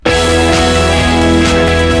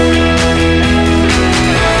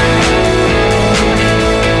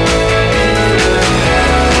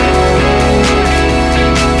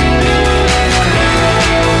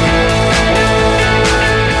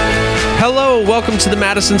welcome to the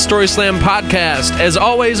Madison Story Slam podcast. As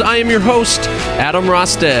always, I am your host, Adam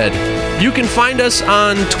Rosted. You can find us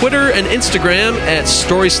on Twitter and Instagram at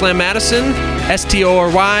Story Slam Madison,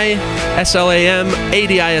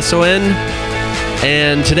 STORYSLAMADISON.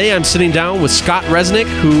 And today I'm sitting down with Scott Resnick,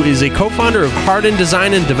 who is a co-founder of Hardin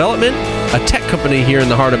Design and Development, a tech company here in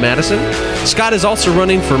the heart of Madison. Scott is also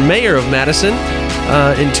running for mayor of Madison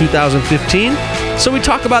in 2015. So we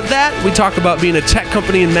talk about that. We talk about being a tech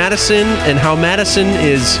company in Madison and how Madison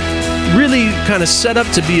is really kind of set up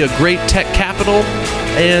to be a great tech capital,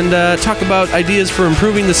 and talk about ideas for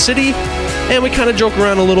improving the city. And we kind of joke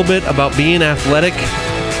around a little bit about being athletic.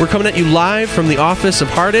 We're coming at you live from the office of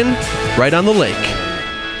Hardin, right on the lake.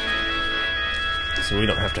 So we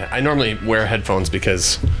don't have to... I normally wear headphones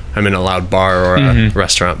because I'm in a loud bar or a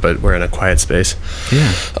restaurant, but we're in a quiet space.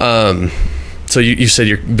 Yeah. So you said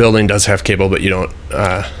your building does have cable, but you don't...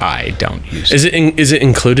 I don't use it. Is it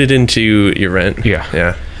included into your rent? Yeah.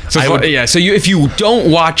 Yeah. So if you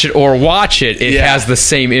don't watch it or watch it, it has the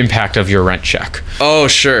same impact of your rent check. Oh,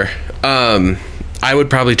 sure. I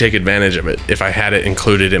would probably take advantage of it if I had it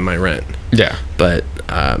included in my rent. Yeah. But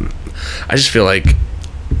I just feel like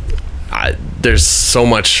there's so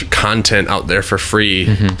much content out there for free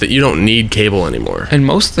that you don't need cable anymore. And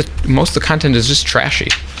most of the content is just trashy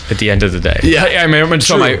at the end of the day. Yeah. I mean,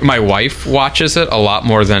 so my wife watches it a lot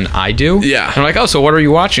more than I do. Yeah. And I'm like, oh, so what are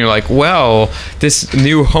you watching? You're like, well, this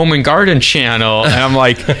new Home and Garden channel. And I'm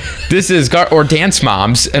like, this is or Dance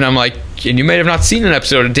Moms. And I'm like, and you may have not seen an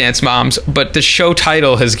episode of Dance Moms, but the show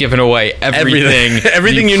title has given away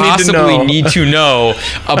everything you possibly need to know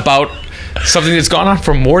about something that's gone on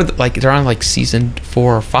for more they're on like season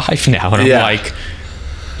 4 or 5 now. And I'm like,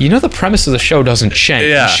 the premise of the show doesn't change.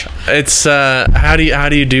 Yeah, it's how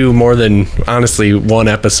do you do more than honestly one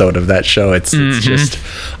episode of that show? It's just,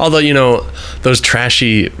 although those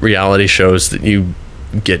trashy reality shows that you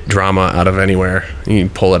get drama out of anywhere, you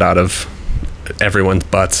pull it out of everyone's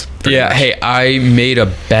butts. Yeah. much. Hey, I made a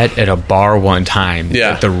bet at a bar one time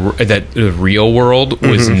that the Real World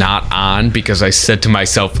was not on, because I said to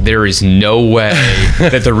myself, there is no way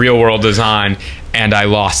that the Real World is on. And I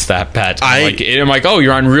lost that bet. I'm like, oh,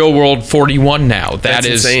 you're on Real World 41 now. That's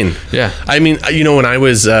insane. Yeah. I mean, when I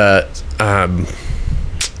was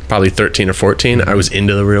probably 13 or 14, I was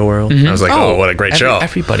into the Real World. I was like, oh, what a great show.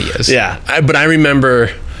 Everybody is. Yeah. But I remember,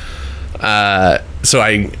 so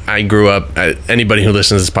I grew up, anybody who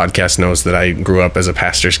listens to this podcast knows that I grew up as a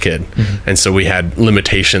pastor's kid. And so we had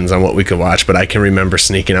limitations on what we could watch, but I can remember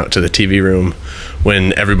sneaking out to the TV room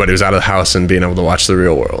when everybody was out of the house and being able to watch the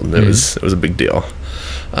Real World. It was a big deal.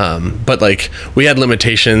 But we had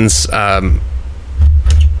limitations. I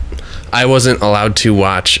wasn't allowed to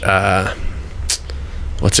watch,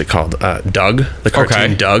 what's it called? Doug, the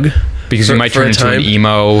cartoon Doug. Because you might turn into an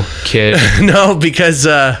emo kid. No, because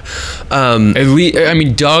Doug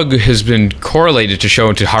has been correlated to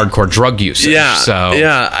hardcore drug usage. Yeah,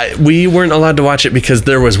 so we weren't allowed to watch it because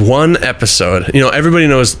there was one episode. Everybody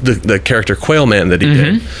knows the character Quail Man that he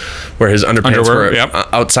did, where his underpants were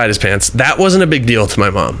outside his pants. That wasn't a big deal to my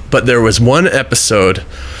mom, but there was one episode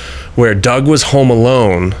where Doug was home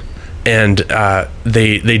alone. And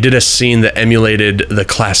they did a scene that emulated the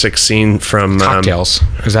classic scene from Cocktails.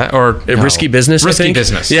 Is that Risky Business? Risky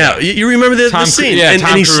Business. Yeah, you remember the scene? And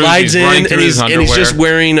he slides in, and he's just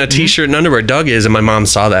wearing a t-shirt and underwear. Doug is, and my mom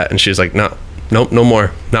saw that, and she was like, "No, nope, no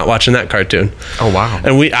more. Not watching that cartoon." Oh wow!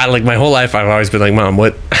 And my whole life, I've always been like, "Mom,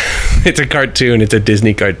 what?" It's a cartoon. It's a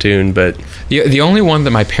Disney cartoon, but the only one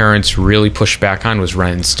that my parents really pushed back on was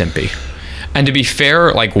Ren and Stimpy. And to be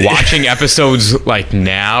fair, watching episodes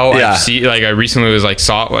now, I recently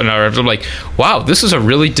saw it, and I'm like, wow, this is a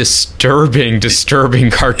really disturbing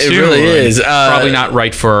cartoon. It really is. Probably not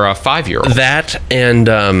right for a 5-year-old. That and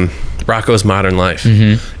Rocko's Modern Life.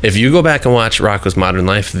 If you go back and watch Rocko's Modern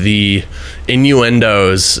Life, the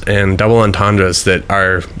innuendos and double entendres that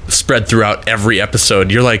are spread throughout every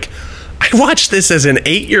episode, you're like, I watched this as an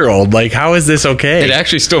 8-year-old. How is this okay? It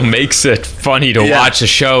actually still makes it funny to watch the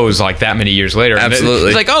shows that many years later. Absolutely.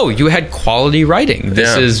 It's like, oh, you had quality writing.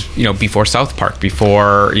 This is, before South Park,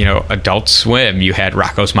 before, Adult Swim, you had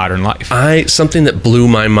Rocko's Modern Life. Something that blew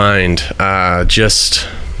my mind, I was just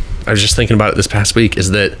thinking about it this past week,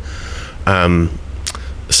 is that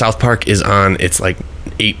South Park is on its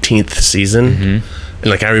 18th season.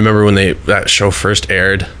 And I remember when that show first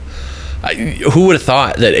aired, who would have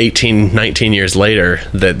thought that 18, 19 years later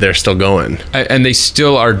that they're still going? And they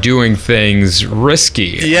still are doing things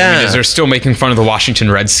risky. Yeah. They're still making fun of the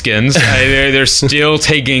Washington Redskins. They're still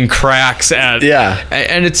taking cracks at... Yeah.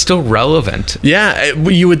 And it's still relevant. Yeah.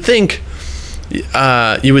 You would think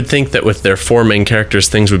you would think that with their 4 main characters,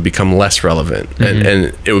 things would become less relevant,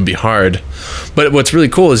 and it would be hard. But what's really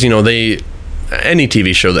cool is, any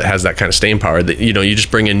TV show that has that kind of staying power, that you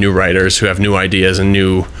just bring in new writers who have new ideas and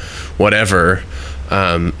new whatever,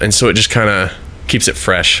 and so it just kind of keeps it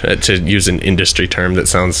fresh, to use an industry term that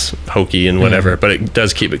sounds hokey and whatever, but it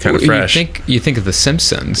does keep it kind of fresh. You think of The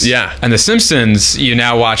Simpsons. Yeah. And The Simpsons, you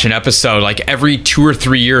now watch an episode, like every 2 or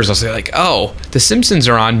 3 years, I'll say like, oh, The Simpsons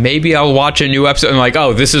are on. Maybe I'll watch a new episode. And like,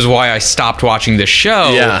 oh, this is why I stopped watching this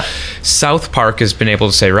show. Yeah. South Park has been able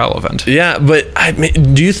to stay relevant. Yeah, but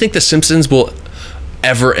do you think The Simpsons will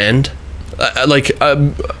ever end?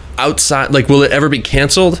 Outside, like, will it ever be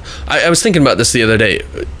canceled? I was thinking about this the other day.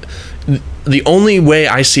 The only way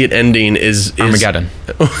I see it ending is Armageddon.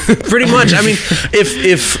 Pretty much. I mean,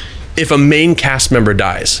 if a main cast member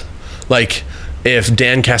dies, like if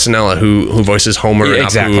Dan Castellaneta, who voices Homer and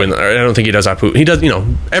Apu, and I don't think he does Apu. He does,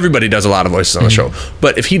 everybody does a lot of voices on the show.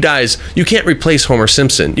 But if he dies, you can't replace Homer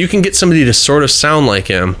Simpson. You can get somebody to sort of sound like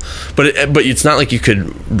him, but it's not like you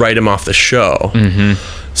could write him off the show.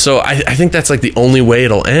 So I think that's like the only way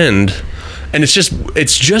it'll end. And it's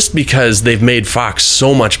just because they've made Fox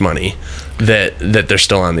so much money that they're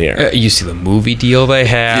still on the air. You see the movie deal they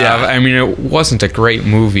have. Yeah. I mean, it wasn't a great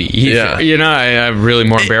movie. Yeah. I'm really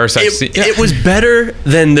more embarrassed. It was better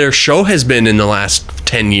than their show has been in the last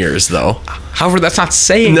 10 years, though. However, that's not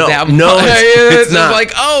saying that much. No, it's not.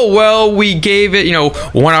 Like, oh, well, we gave it,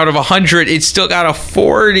 1 out of 100. It still got a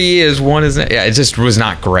 40 it just was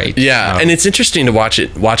not great. Yeah, and it's interesting to watch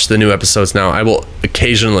the new episodes now. I will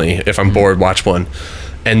occasionally, if I'm bored, watch one.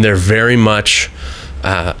 And they're very much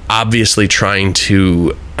obviously trying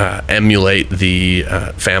to emulate the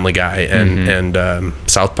Family Guy and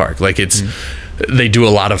South Park. Like, they do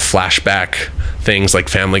a lot of flashback things like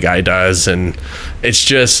Family Guy does, and it's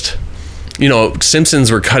just... Simpsons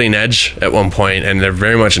were cutting edge at one point, and they're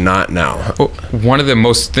very much not now. Well, one of the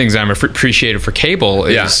most things I'm appreciated for cable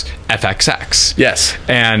is FXX. Yes.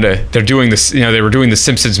 And they're doing this, they were doing the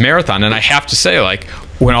Simpsons marathon, and I have to say, like,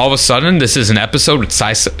 when all of a sudden this is an episode with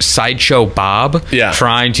Sideshow Bob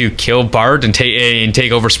trying to kill Bart and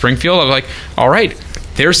take over Springfield, I was like, all right,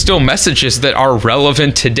 there's still messages that are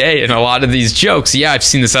relevant today in a lot of these jokes. Yeah, I've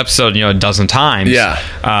seen this episode, a dozen times.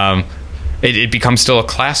 Yeah. It becomes still a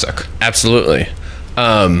classic. Absolutely.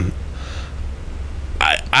 I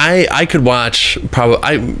could watch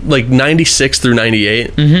probably like 96 through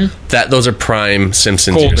 98. Those are prime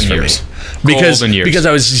Simpsons Golden years for me. Because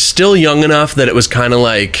I was still young enough that it was kind of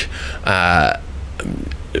like not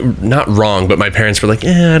wrong, but my parents were like,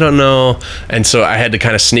 I don't know, and so I had to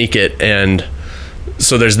kind of sneak it. And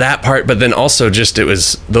so there's that part, but then also just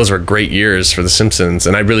those were great years for The Simpsons,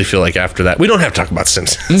 and I really feel like after that we don't have to talk about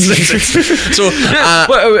Simpsons. So,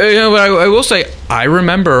 I will say, I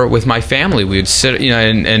remember with my family we would sit,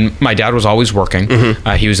 and my dad was always working.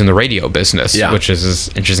 He was in the radio business, which is as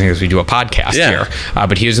interesting as we do a podcast here.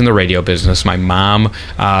 But he was in the radio business. My mom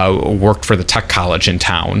worked for the tech college in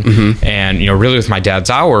town, and really with my dad's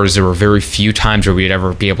hours, there were very few times where we'd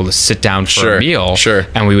ever be able to sit down for a meal.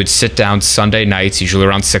 And we would sit down Sunday nights, usually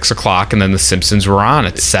around 6 o'clock, and then The Simpsons were on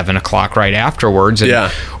at 7 o'clock right afterwards,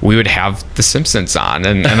 and we would have The Simpsons on,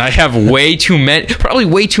 and I have probably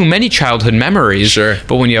way too many childhood memories.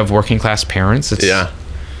 But when you have working class parents, it's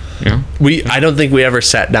I don't think we ever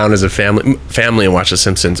sat down as a family and watched The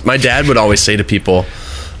Simpsons. My dad would always say to people,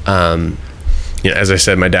 as I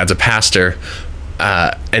said, my dad's a pastor,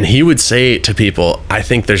 and he would say to people, I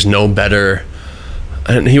think there's no better,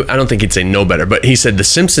 and I don't think he'd say no better, but he said The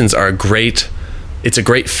Simpsons are it's a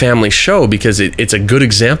great family show because it's a good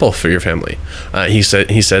example for your family. He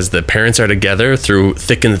says the parents are together through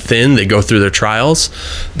thick and thin. They go through their trials.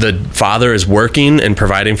 The father is working and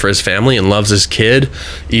providing for his family and loves his kid,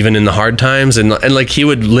 even in the hard times. And like he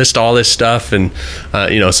would list all this stuff, and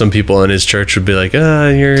some people in his church would be like,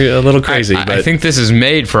 "You're a little crazy." But I think this is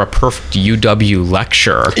made for a perfect UW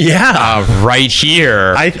lecture. Yeah, right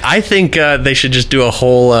here. I think they should just do a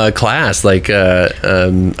whole class, like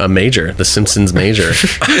a major, The Simpsons major.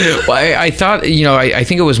 Well, I thought, I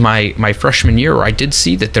think it was my freshman year where I did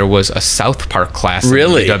see that there was a South Park class at the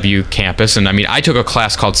UW campus. And I mean, I took a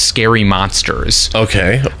class called Scary Monsters.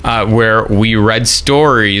 Okay. Where we read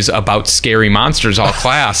stories about scary monsters all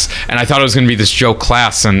class. And I thought it was going to be this joke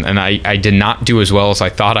class. And I did not do as well as I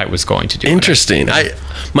thought I was going to do. Interesting.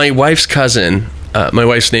 My wife's cousin, my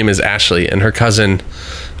wife's name is Ashley, and her cousin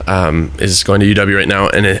is going to UW right now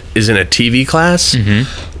and is in a TV class.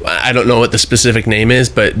 I don't know what the specific name is,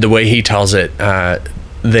 but the way he tells it,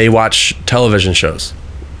 they watch television shows,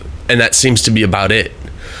 and that seems to be about it.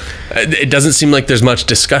 It doesn't seem like there's much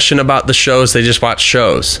discussion about the shows. They just watch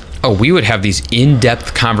shows. we would have these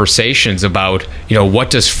in-depth conversations about, what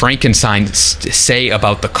does Frankenstein say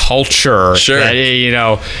about the culture? Sure.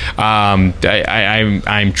 That,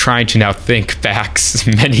 I'm trying to now think back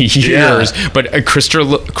many years, but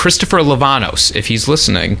Christopher Livanos, if he's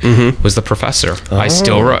listening, was the professor.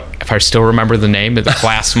 If I still remember the name, the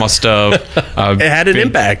class must have. It had an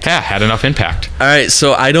impact. Yeah, had enough impact. All right,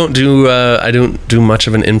 so I don't do much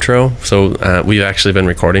of an intro. So we've actually been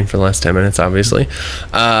recording for the last 10 minutes, obviously.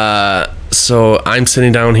 So I'm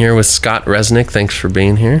sitting down here with Scott Resnick. Thanks for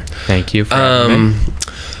being here. Thank you for having me.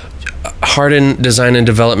 Hardin Design and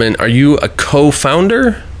Development. Are you a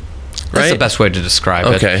co-founder? That's the best way to describe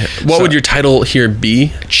it. Okay. What would your title here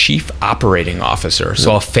be? Chief Operating Officer.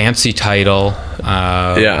 So a fancy title.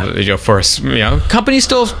 For a company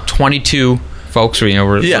still 22 folks.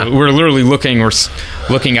 We're literally looking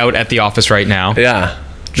out at the office right now. Yeah.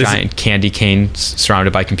 Giant candy cane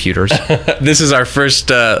surrounded by computers. This is our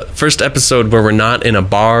first episode where we're not in a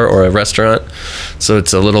bar or a restaurant, so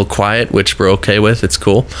it's a little quiet, which we're okay with. It's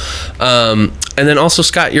cool. And then also,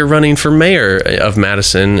 Scott, you're running for mayor of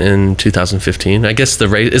Madison in 2015. I guess the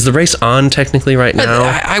race on technically right now?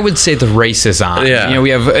 I would say the race is on. Yeah.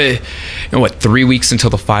 We have 3 weeks until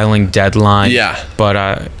the filing deadline. Yeah.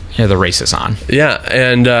 But the race is on. Yeah,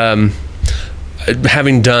 and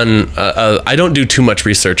having done I don't do too much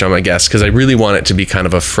research on my guests because I really want it to be kind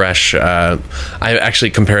of a fresh I actually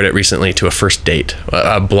compared it recently to a first date,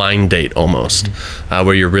 a blind date almost,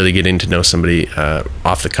 where you're really getting to know somebody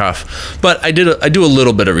off the cuff. But I do a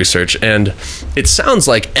little bit of research, and it sounds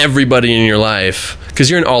like everybody in your life, because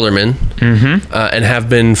you're an alderman, and have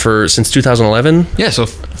been since 2011. Yeah, so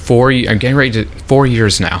I'm getting ready to 4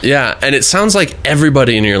 years now. Yeah, and it sounds like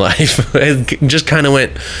everybody in your life just kind of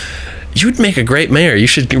went, you would make a great mayor. You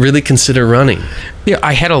should really consider running. Yeah,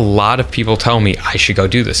 I had a lot of people tell me I should go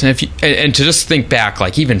do this. And and to just think back,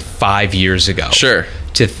 like even 5 years ago. Sure.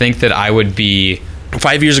 To think that I would be...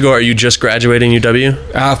 5 years ago, are you just graduating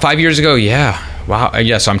UW? 5 years ago, yeah. Wow.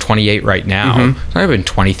 Yeah, so I'm 28 right now. So I've been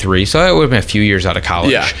 23, so that would have been a few years out of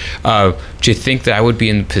college. Yeah. Do you think that I would be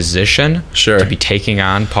in the position to be taking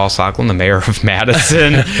on Paul Sokolin, the mayor of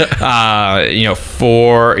Madison? That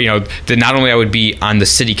not only I would be on the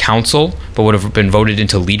city council, but would have been voted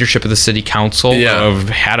into leadership of the city council, have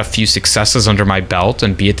had a few successes under my belt,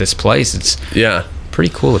 and be at this place. It's a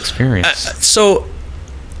pretty cool experience.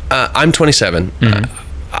 I'm 27.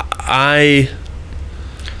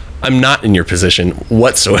 I'm not in your position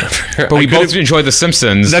whatsoever. But we both enjoy The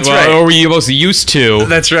Simpsons. That's right. Or were you both used to?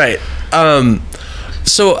 That's right.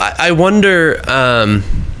 So I wonder,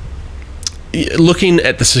 looking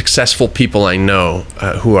at the successful people I know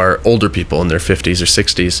who are older people in their 50s or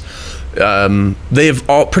 60s, they have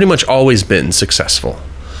pretty much always been successful.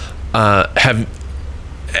 And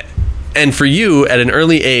for you, at an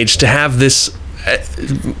early age, to have this...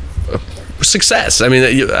 success. I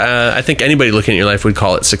mean, I think anybody looking at your life would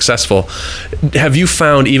call it successful. Have you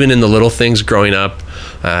found, even in the little things growing up,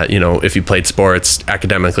 if you played sports,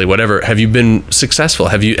 academically, whatever, have you been successful?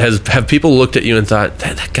 Have people looked at you and thought,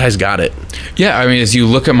 that guy's got it? Yeah, I mean, as you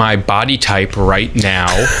look at my body type right now,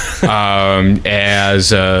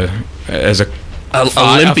 as a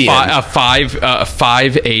Olympian, a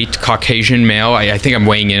 5'8" Caucasian male. I think I'm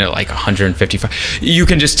weighing in at like 155. You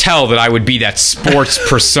can just tell that I would be that sports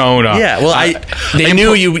persona. Yeah, well, I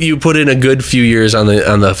knew you put in a good few years on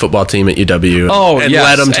the football team at UW. And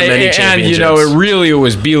led them to many championships. And it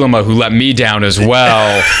was Bielema who let me down as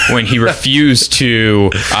well when he refused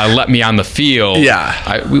to let me on the field.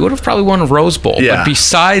 Yeah, we would have probably won a Rose Bowl. Yeah. But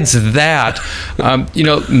besides that,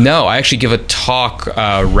 no, I actually give a talk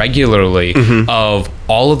regularly of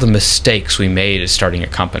all of the mistakes we made as starting a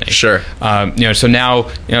company. Sure. So now,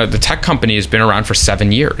 the tech company has been around for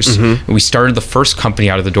 7 years. We started the first company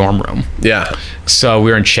out of the dorm room. Yeah. So we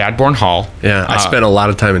were in Chadbourne Hall. Yeah, I spent a lot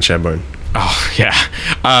of time in Chadbourne. Oh,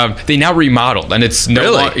 yeah. They now remodeled, and it's no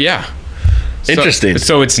really? longer... Yeah. Interesting.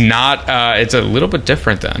 So it's not. It's a little bit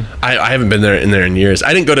different then. I haven't been there in years.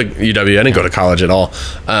 I didn't go to UW. I didn't go to college at all.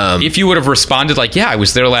 If you would have responded like, "Yeah, I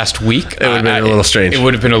was there last week," it would have been a little strange. It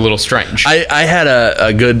would have been a little strange. I had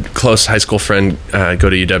a good close high school friend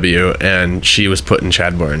go to UW, and she was put in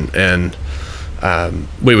Chadbourne, and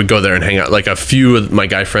we would go there and hang out. Like a few of my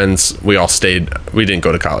guy friends, we all stayed. We didn't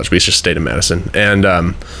go to college. We just stayed in Madison,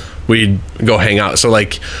 and we'd go hang out. So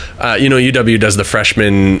UW does the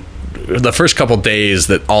freshman. The first couple days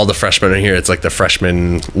that all the freshmen are here, it's like the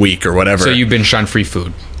freshman week or whatever. So you binge on free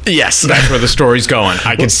food. Yes. That's where the story's going.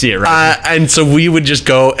 I can see it right and so we would just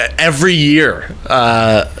go every year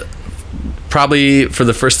probably for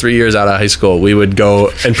the first 3 years out of high school, we would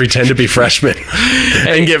go and pretend to be freshmen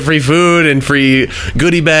and get free food and free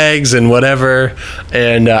goodie bags and whatever.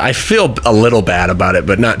 And I feel a little bad about it,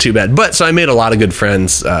 but not too bad. But so I made a lot of good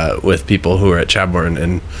friends with people who were at Chadbourne,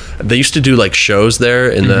 and they used to do like shows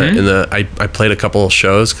there in the I played a couple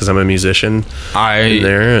shows because I'm a musician in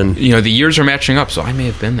there, and the years are matching up, so I may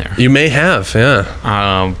have been there. You may have,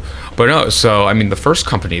 yeah. But no, so I mean, the first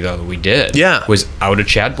company though that we did was out of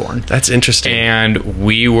Chadbourne. That's interesting. And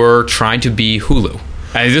we were trying to be Hulu.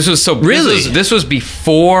 And this was really this was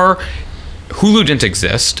before Hulu didn't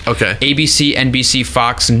exist. Okay. ABC, NBC,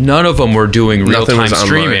 Fox, none of them were doing real-time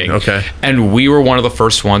streaming. Okay. And we were one of the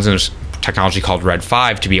first ones, and there's technology called Red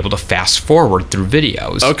 5 to be able to fast forward through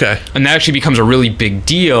videos. Okay. And that actually becomes a really big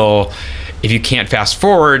deal. If you can't fast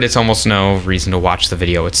forward, it's almost no reason to watch the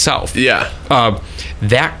video itself. Yeah.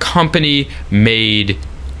 That company made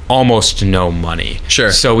almost no money.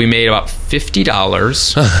 Sure. So we made about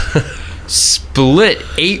 $50. Split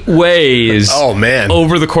 8 ways. Oh man!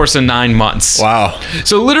 Over the course of 9 months. Wow!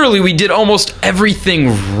 So literally, we did almost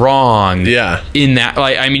everything wrong. Yeah. In that,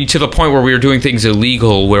 like, I mean, to the point where we were doing things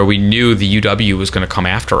illegal, where we knew the UW was going to come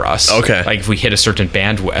after us. Okay. Like if we hit a certain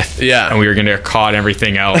bandwidth. Yeah. And we were going to get caught and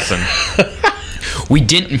everything else, and we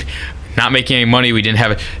didn't. Not making any money. We didn't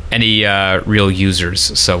have any real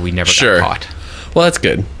users, so we never got caught. Well, that's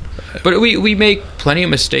good. But we make plenty of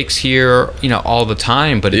mistakes here, all the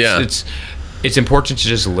time. But it's important to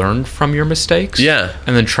just learn from your mistakes. Yeah.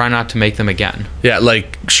 And then try not to make them again. Yeah,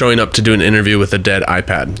 like showing up to do an interview with a dead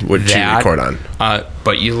iPad, which you record on.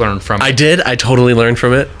 But you learn from it. I did. I totally learned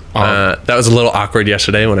from it. That was a little awkward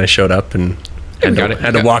yesterday when I showed up and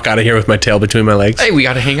had to walk out of here with my tail between my legs. Hey, we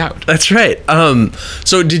got to hang out. That's right.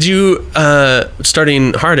 So did you,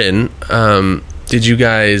 starting Hardin, did you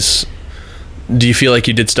guys... Do you feel like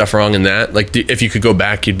you did stuff wrong in that? Like, if you could go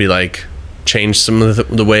back, you'd be like, change some of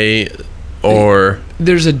the way, or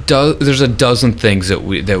there's a dozen things that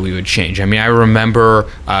we would change. I mean, I remember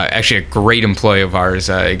actually a great employee of ours,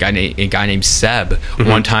 a guy named Seb.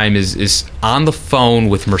 One time is on the phone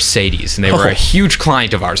with Mercedes, and they were a huge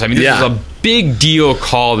client of ours. I mean, this is a big deal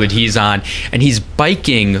call that he's on, and he's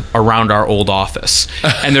biking around our old office.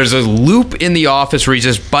 And there's a loop in the office where he's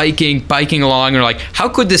just biking along, and we're like, how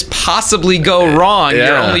could this possibly go wrong?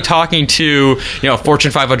 You're only talking to a Fortune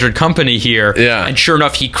 500 company here. Yeah. And sure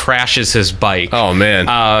enough, he crashes his bike. Oh man.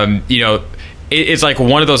 It's like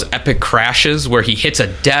one of those epic crashes where he hits a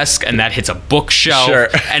desk and that hits a bookshelf. Sure.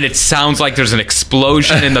 And it sounds like there's an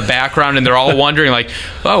explosion in the background, and they're all wondering like,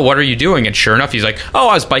 oh, what are you doing? And sure enough, he's like, oh,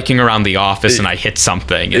 I was biking around the office and I hit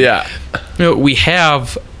something. And, we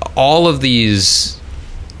have all of these,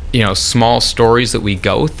 small stories that we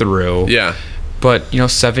go through. Yeah. But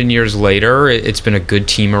 7 years later, it's been a good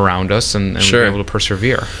team around us, and we've been able to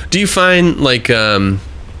persevere. Do you find like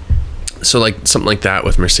so like something like that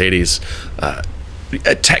with Mercedes,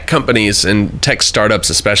 tech companies and tech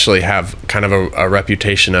startups especially have kind of a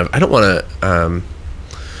reputation of, I don't want to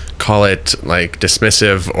call it like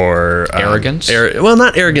dismissive or arrogance. Well,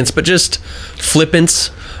 not arrogance, but just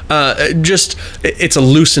flippance. It's a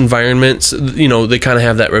loose environment. They kind of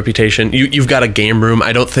have that reputation. You've got a game room.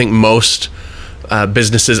 I don't think most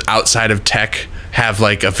businesses outside of tech have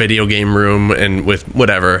like a video game room and with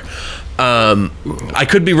whatever. I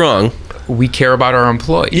could be wrong. We care about our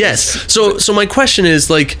employees. Yes. So my question is,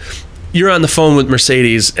 like, you're on the phone with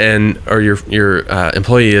Mercedes or your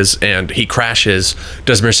employee is, and he crashes.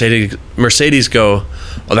 Does Mercedes go,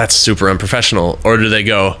 oh, that's super unprofessional? Or do they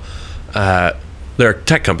go, they're a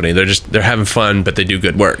tech company, they're having fun, but they do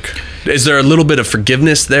good work? Is there a little bit of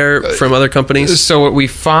forgiveness there from other companies? So what we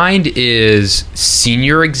find is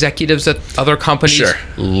senior executives at other companies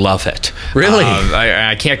love it. Really?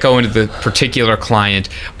 I can't go into the particular client,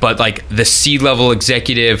 but like the C-level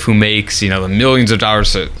executive who makes the millions of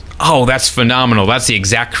dollars. Oh, that's phenomenal. That's the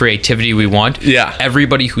exact creativity we want. Yeah.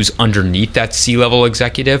 Everybody who's underneath that C-level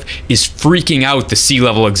executive is freaking out. The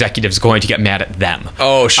C-level executive's going to get mad at them.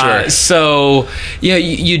 Oh, sure. So,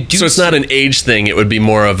 you do. So it's not an age thing. It would be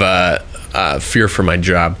more of a fear for my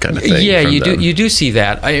job kind of thing. Yeah, you do see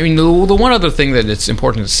that. I mean, the one other thing that it's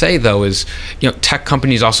important to say though is, tech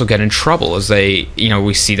companies also get in trouble as they,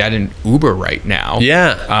 we see that in Uber right now.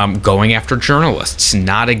 Yeah. Going after journalists,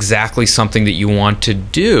 not exactly something that you want to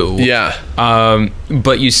do. Yeah.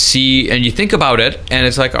 But you see, and you think about it, and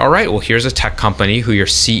it's like, all right, well, here's a tech company who your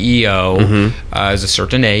CEO is a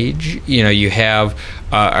certain age. You have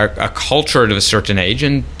a culture at a certain age,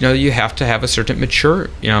 and you have to have a certain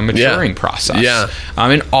maturing process. Yeah.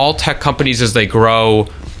 And all tech companies as they grow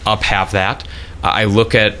up have that. I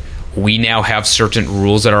look at we now have certain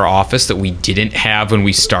rules at our office that we didn't have when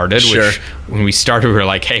we started. Sure. Which, when we started, we were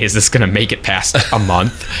like, hey, is this going to make it past a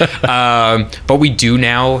month? But we do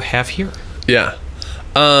now have here. Yeah.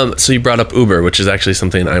 So you brought up Uber, which is actually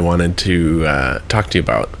something I wanted to talk to you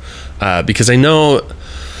about. Because I know,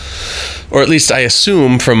 or at least I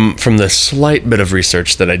assume from the slight bit of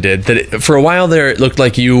research that I did, that for a while there, it looked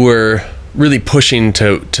like you were really pushing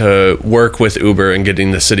to work with Uber and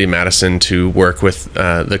getting the city of Madison to work with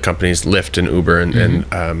the companies Lyft and Uber and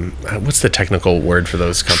what's the technical word for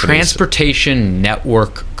those companies? Transportation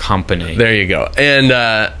network company. There you go. And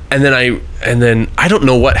then I don't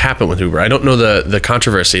know what happened with Uber. I don't know the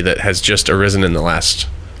controversy that has just arisen in the last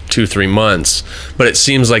 2-3 months, but it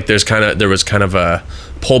seems like there was kind of a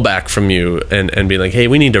pullback from you and being like, hey,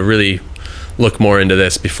 we need to really look more into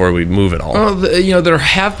this before we move it all. Well, there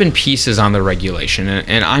have been pieces on the regulation,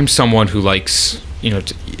 and I'm someone who likes,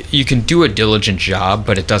 you can do a diligent job,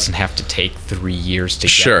 but it doesn't have to take 3 years to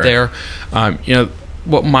get there.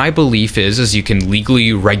 What my belief is you can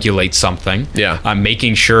legally regulate something. Yeah.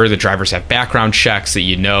 Making sure that drivers have background checks, that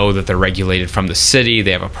that they're regulated from the city,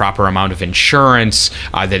 they have a proper amount of insurance,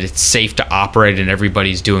 that it's safe to operate, and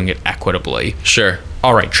everybody's doing it equitably. Sure.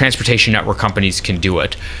 All right, transportation network companies can do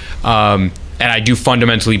it. And I do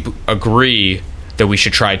fundamentally agree that we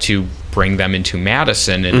should try to bring them into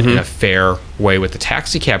Madison in a fair way with the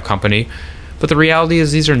taxi cab company. But the reality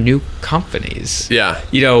is these are new companies. Yeah.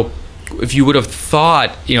 If you would have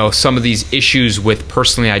thought, some of these issues with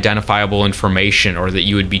personally identifiable information, or that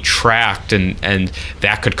you would be tracked and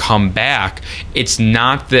that could come back, it's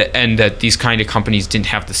not and that these kind of companies didn't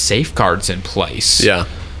have the safeguards in place. Yeah.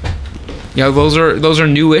 Those are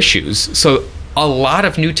new issues. So a lot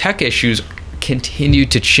of new tech issues continue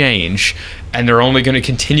to change, and they're only going to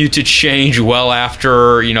continue to change well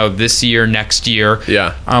after this year, next year.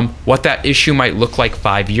 Yeah. What that issue might look like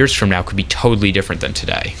 5 years from now could be totally different than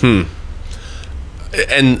today.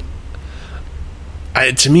 And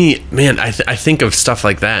to me, man, I think of stuff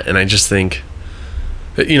like that, and I just think,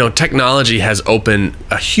 technology has opened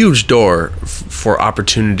a huge door for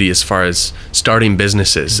opportunity as far as starting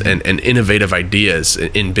businesses and innovative ideas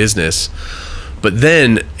in business. But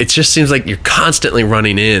then it just seems like you're constantly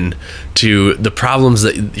running in to the problems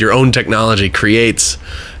that your own technology creates.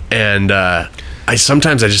 And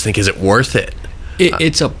sometimes I just think, is it worth it?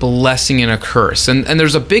 It's a blessing and a curse. And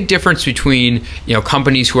there's a big difference between,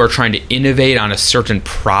 companies who are trying to innovate on a certain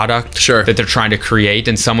product that they're trying to create,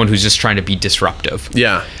 and someone who's just trying to be disruptive.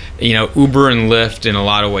 Yeah. Uber and Lyft in a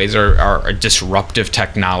lot of ways are a disruptive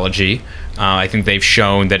technology. I think they've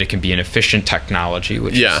shown that it can be an efficient technology,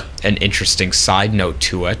 which is an interesting side note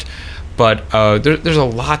to it. But there's a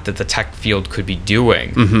lot that the tech field could be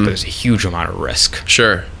doing, but there's a huge amount of risk.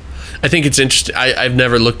 Sure. I think it's interesting. I've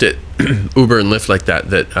never looked at Uber and Lyft like that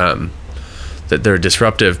they're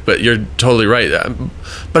disruptive, but you're totally right.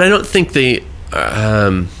 But I don't think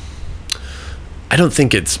I don't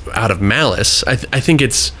think it's out of malice. I think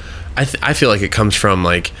it's, I feel like it comes from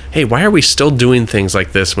like, hey, why are we still doing things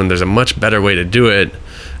like this when there's a much better way to do it?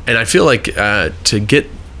 And I feel like to get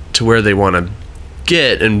to where they want to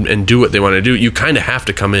get and do what they want to do, you kind of have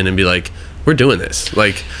to come in and be like, we're doing this.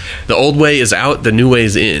 Like, the old way is out, the new way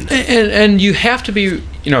is in. And you have to be,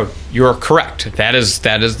 you're correct. That is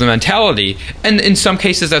the mentality. And in some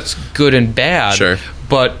cases, that's good and bad. Sure.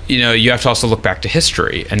 But, you have to also look back to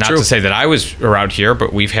history. And not to say that I was around here,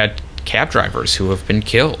 but we've had cab drivers who have been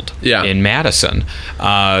killed in Madison.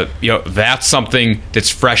 That's something that's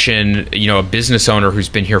fresh in, a business owner who's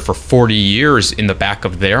been here for 40 years in the back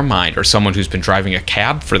of their mind, or someone who's been driving a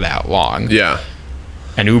cab for that long. Yeah.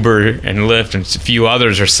 And Uber and Lyft and a few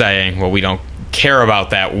others are saying, well, we don't care about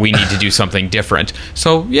that. We need to do something different.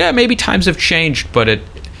 So, yeah, maybe times have changed, but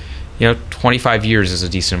 25 years is a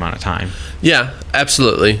decent amount of time. Yeah,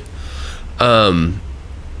 absolutely.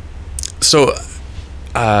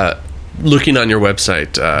 Looking on your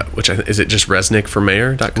website, which is it just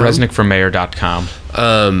resnickformayor.com? Resnickformayor.com.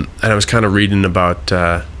 And I was kind of reading about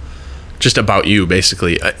just about you,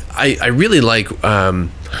 basically. I really like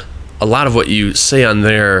a lot of what you say on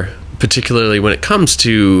there, particularly when it comes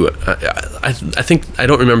to, I think, I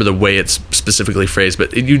don't remember the way it's specifically phrased,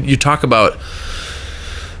 but you talk about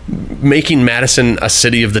making Madison a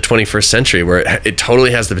city of the 21st century, where it totally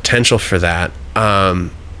has the potential for that. And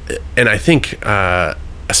I think,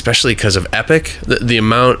 especially because of Epic, the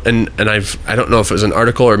amount, and I don't know if it was an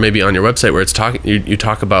article or maybe on your website where it's you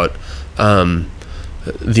talk about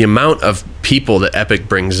the amount of people that Epic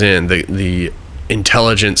brings in, the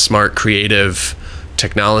intelligent, smart, creative,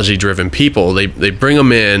 technology-driven people. They bring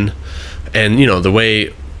them in, and the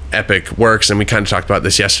way Epic works, and we kind of talked about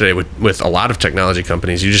this yesterday with a lot of technology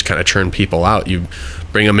companies. You just kind of churn people out. You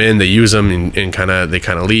bring them in, they use them, and they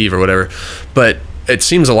kind of leave or whatever. But it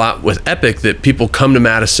seems a lot with Epic that people come to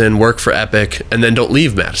Madison, work for Epic, and then don't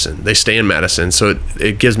leave Madison. They stay in Madison. So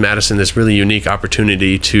it gives Madison this really unique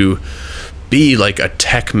opportunity to be like a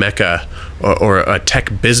tech mecca or a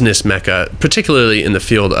tech business mecca, particularly in the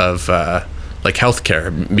field of like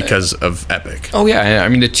healthcare, because of Epic. Oh yeah, I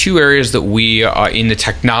mean the two areas that we are in the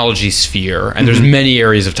technology sphere, and there's many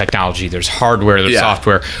areas of technology. There's hardware, there's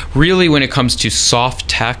software. Really, when it comes to soft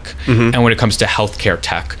tech and when it comes to healthcare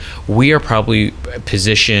tech, we are probably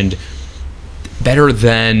positioned better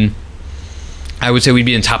than, I would say we'd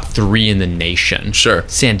be in top 3 in the nation. Sure.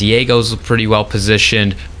 San Diego's pretty well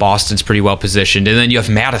positioned. Boston's pretty well positioned. And then you have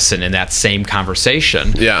Madison in that same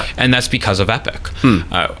conversation. Yeah. And that's because of Epic.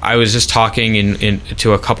 I was just talking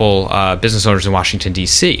to a couple business owners in Washington,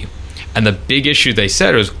 D.C., and the big issue they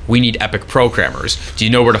said was, we need Epic programmers. Do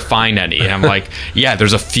you know where to find any? And I'm like, yeah,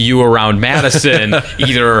 there's a few around Madison,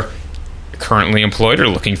 either currently employed or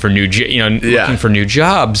looking for looking for new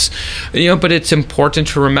jobs, but it's important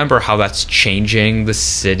to remember how that's changing the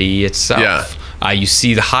city itself. You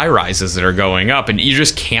see the high rises that are going up, and you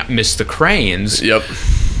just can't miss the cranes. Yep.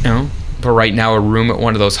 But right now, a room at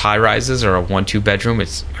one of those high rises or a 1-2 bedroom, you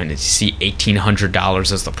see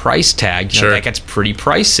 $1,800 as the price tag. Sure. That gets pretty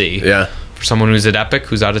pricey. Yeah. For someone who's at Epic,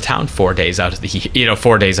 who's out of town 4 days out of the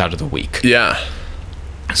 4 days out of the week. Yeah.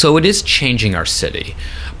 So it is changing our city,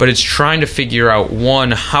 but it's trying to figure out,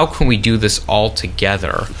 one, how can we do this all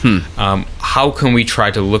together? How can we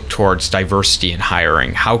try to look towards diversity in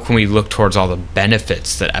hiring? How can we look towards all the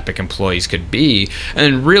benefits that Epic employees could be?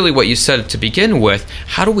 And really what you said to begin with,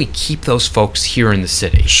 how do we keep those folks here in the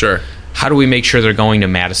city? Sure. How do we make sure they're going to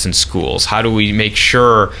Madison schools? How do we make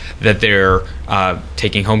sure that they're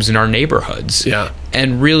taking homes in our neighborhoods? Yeah.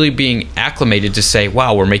 And really being acclimated to say,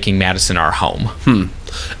 wow, we're making Madison our home.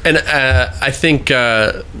 And I think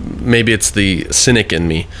maybe it's the cynic in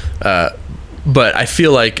me, but I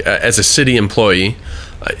feel like as a city employee,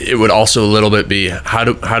 it would also a little bit be, how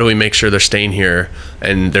do we make sure they're staying here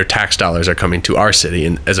and their tax dollars are coming to our city,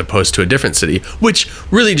 and as opposed to a different city, which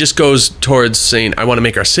really just goes towards saying, I want to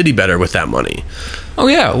make our city better with that money. Oh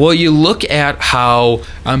yeah, well, you look at how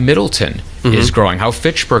Middleton is growing, how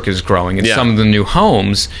Fitchburg is growing, and some of the new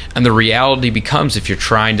homes, and the reality becomes, if you're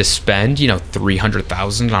trying to spend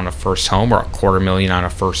 $300,000 on a first home or $250,000 on a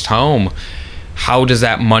first home, how does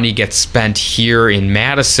that money get spent here in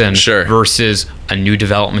Madison versus a new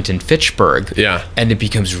development in Fitchburg? Yeah. And it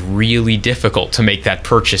becomes really difficult to make that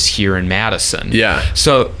purchase here in Madison. Yeah.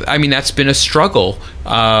 So, I mean, that's been a struggle,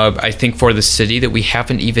 I think, for the city, that we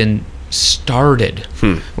haven't even started.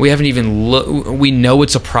 We haven't even we know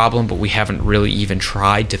it's a problem, but we haven't really even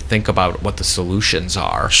tried to think about what the solutions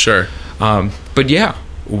are. Sure. But yeah,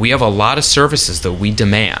 we have a lot of services that we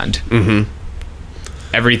demand.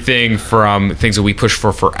 Everything from things that we push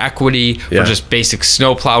for equity, for just basic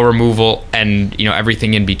snowplow removal, and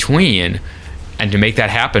everything in between. And to make that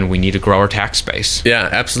happen, we need to grow our tax base. Yeah,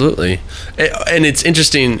 absolutely. And it's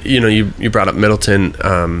interesting, you brought up Middleton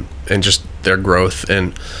and just their growth,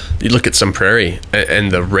 and you look at Sun Prairie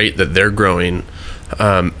and the rate that they're growing.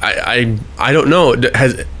 I don't know.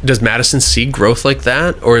 Does Madison see growth like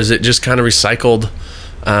that, or is it just kind of recycled?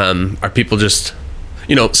 Are people just,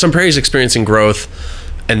 Sun Prairie's experiencing growth,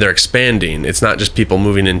 and they're expanding. It's not just people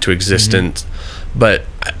moving into existence. But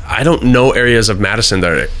I don't know areas of Madison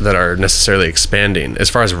that are necessarily expanding as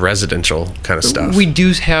far as residential kind of stuff. We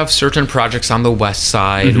do have certain projects on the west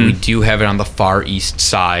side. We do have it on the far east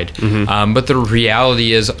side. But the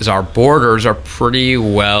reality is our borders are pretty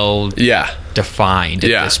well defined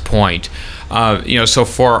at this point. So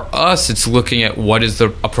for us, it's looking at what is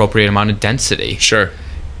the appropriate amount of density. Sure.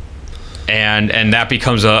 And that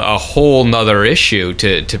becomes a whole nother issue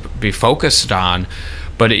to be focused on.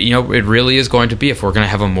 But it really is going to be, if we're going to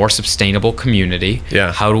have a more sustainable community,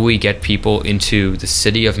 how do we get people into the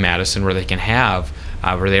city of Madison where they can have,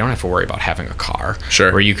 where they don't have to worry about having a car,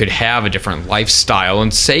 where you could have a different lifestyle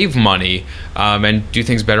and save money, and do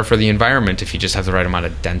things better for the environment if you just have the right amount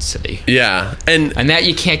of density. Yeah, and that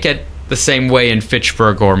you can't get the same way in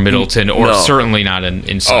Fitchburg or Middleton, or certainly not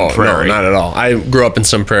in Sun Prairie. No, not at all. I grew up in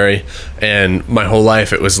Sun Prairie, and my whole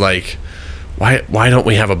life it was like, why don't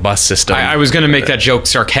we have a bus system? I was going to make that joke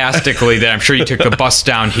sarcastically that I'm sure you took the bus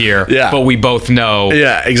down here, but we both know.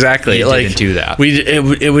 Yeah, exactly. You didn't do that.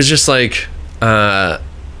 It was just like,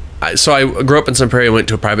 so I grew up in Sun Prairie. I went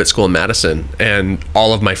to a private school in Madison, and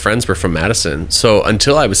all of my friends were from Madison. So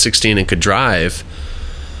until I was 16 and could drive,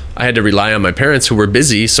 I had to rely on my parents who were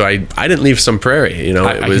busy, so I didn't leave some prairie. You know,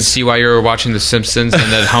 I can see why you were watching The Simpsons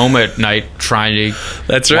and at home at night trying to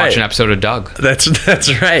watch an episode of Doug.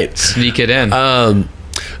 That's right. Sneak it in.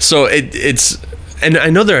 So it's, and I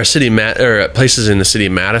know there are places in the city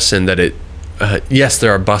of Madison that yes,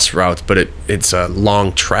 there are bus routes, but it's a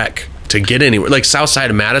long trek to get anywhere. Like south side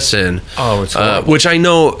of Madison, it's which I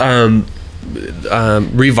know.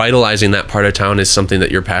 Revitalizing that part of town is something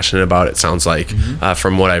that you're passionate about, it sounds like,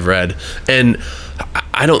 from what I've read. And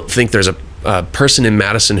I don't think there's a person in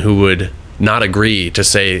Madison who would not agree to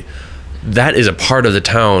say that is a part of the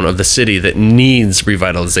town, of the city, that needs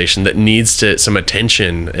revitalization, that needs some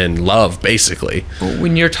attention and love, basically.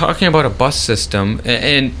 When you're talking about a bus system,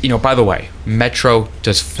 and by the way, Metro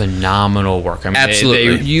does phenomenal work. I mean,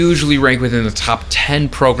 absolutely. They usually rank within the top 10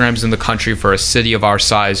 programs in the country for a city of our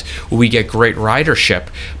size. We get great ridership,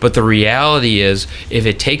 but the reality is, if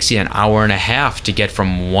it takes you an hour and a half to get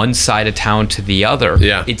from one side of town to the other,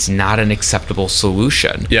 it's not an acceptable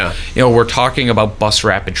solution. Yeah. We're talking about bus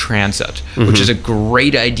rapid transit, which is a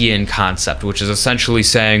great idea and concept, which is essentially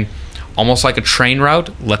saying, almost like a train route,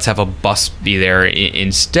 let's have a bus be there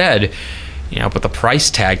instead. But the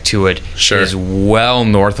price tag to it is well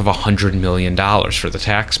north of $100 million for the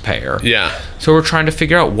taxpayer. Yeah. So we're trying to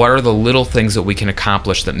figure out what are the little things that we can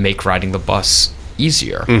accomplish that make riding the bus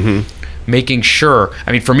easier. Making sure,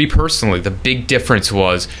 I mean, for me personally, the big difference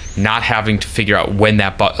was not having to figure out when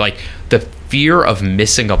that bus, like the fear of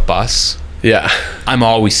missing a bus. Yeah. I'm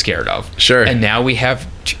always scared of. Sure. And now we have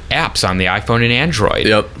apps on the iPhone and Android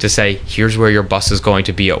Yep. to say, here's where your bus is going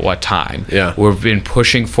to be at what time. Yeah. We've been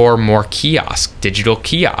pushing for more digital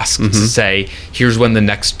kiosks to say, here's when the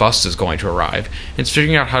next bus is going to arrive. And it's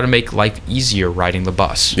figuring out how to make life easier riding the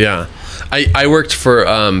bus. Yeah. I worked for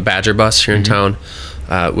Badger Bus here in town,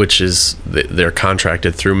 which is, they're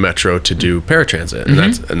contracted through Metro to do paratransit.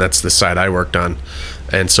 And that's the side I worked on.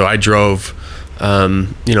 And so I drove,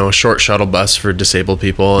 a short shuttle bus for disabled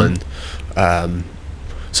people. And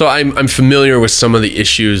so I'm familiar with some of the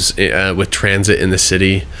issues with transit in the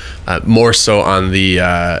city, more so on the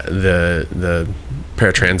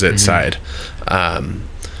paratransit side.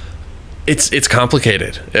 It's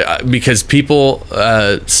complicated because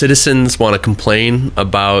citizens want to complain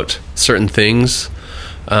about certain things,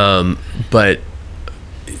 but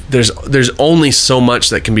there's only so much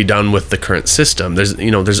that can be done with the current system.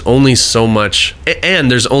 There's only so much,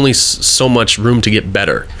 and there's only so much room to get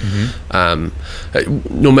better.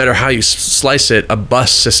 No matter how you slice it, a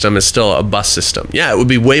bus system is still a bus system. Yeah, it would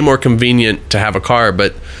be way more convenient to have a car,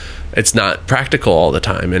 but it's not practical all the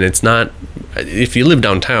time, and it's not. If you live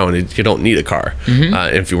downtown, you don't need a car.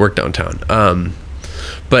 If you work downtown.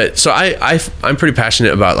 But so I'm pretty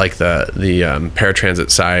passionate about like the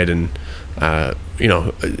paratransit side, and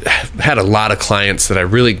had a lot of clients that I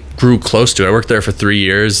really grew close to. I worked there for 3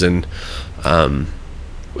 years, and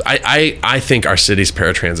I think our city's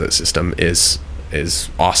paratransit system is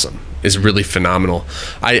awesome, is really phenomenal.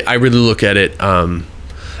 I really look at it. I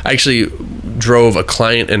actually drove a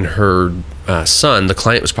client and her son. The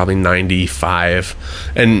client was probably 95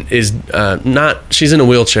 and is she's in a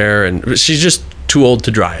wheelchair, and she's just too old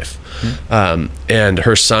to drive. And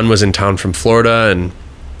her son was in town from Florida, and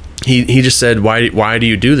he just said, why do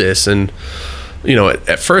you do this? And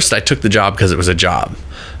at first I took the job because it was a job,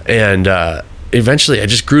 and eventually I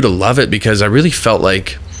just grew to love it because I really felt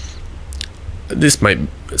like, this might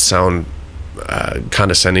sound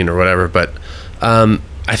condescending or whatever, but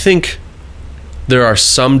I think there are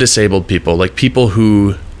some disabled people, like people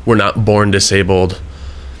who were not born disabled,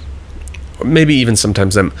 or maybe even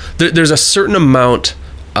sometimes them. There's a certain amount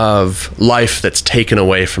of life that's taken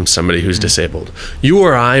away from somebody who's disabled. You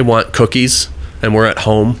or I want cookies and we're at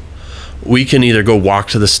home. We can either go walk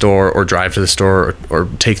to the store or drive to the store or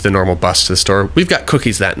take the normal bus to the store. We've got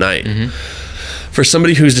cookies that night. For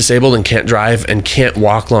somebody who's disabled and can't drive and can't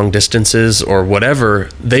walk long distances or whatever,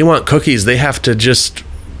 they want cookies. They have to just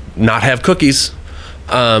not have cookies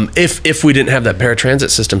if we didn't have that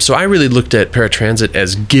paratransit system. So I really looked at paratransit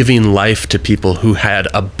as giving life to people who had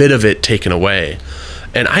a bit of it taken away.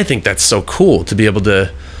 And I think that's so cool to be able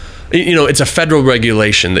to, it's a federal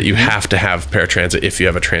regulation that you have to have paratransit if you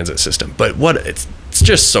have a transit system. But it's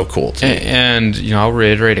just so cool to me. And I'll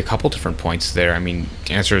reiterate a couple different points there. I mean,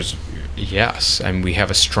 the answer is yes. I mean, we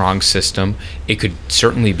have a strong system. It could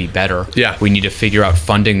certainly be better. Yeah. We need to figure out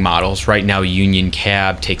funding models. Right now, Union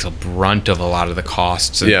Cab takes a brunt of a lot of the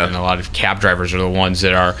costs, and a lot of cab drivers are the ones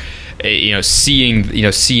that are seeing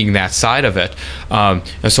that side of it.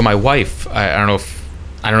 So my wife, I don't know if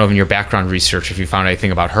I don't know in your background research if you found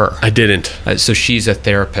anything about her. I didn't. So she's a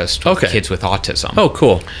therapist with kids with autism. Oh,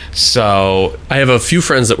 cool. So I have a few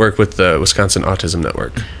friends that work with the Wisconsin Autism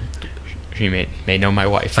Network. You may know my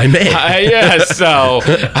wife. I may. So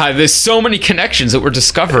there's so many connections that were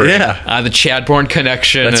discovered. Yeah. The Chadbourne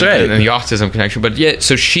connection. That's right. And the autism connection. But yeah,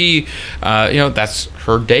 so she, that's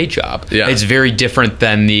her day job. Yeah. It's very different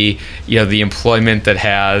than the employment that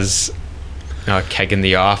has a keg in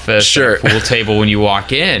the office, sure, a pool table when you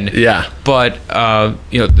walk in. Yeah. But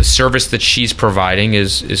the service that she's providing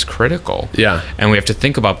is critical. Yeah. And we have to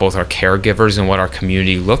think about both our caregivers and what our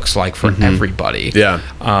community looks like for everybody. Yeah.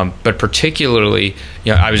 But particularly,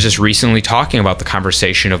 I was just recently talking about the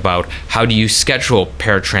conversation about how do you schedule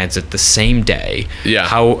paratransit the same day? Yeah.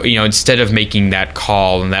 How instead of making that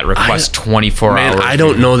call and that request 24 hours. I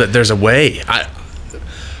don't know that there's a way.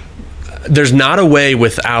 There's not a way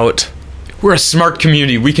without. We're a smart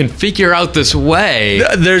community. We can figure out this way.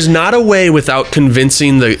 There's not a way without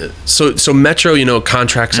convincing so Metro,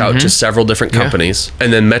 contracts out to several different companies,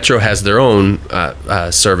 and then Metro has their own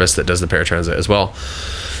service that does the paratransit as well.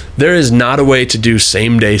 There is not a way to do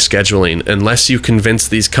same-day scheduling unless you convince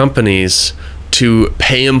these companies to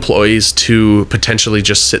pay employees to potentially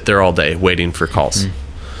just sit there all day waiting for calls.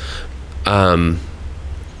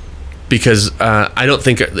 Because I don't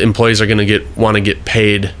think employees are going to want to get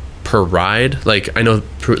paid per ride. Like I know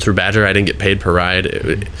through Badger I didn't get paid per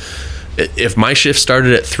ride. If my shift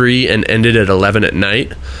started at 3 and ended at 11 at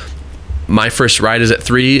night, my first ride is at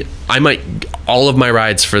 3. All of my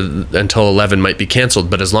rides until 11 might be canceled,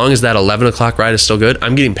 but as long as that 11 o'clock ride is still good,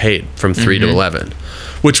 I'm getting paid from 3 to 11,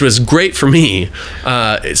 which was great for me.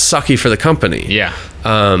 It's sucky for the company. Yeah.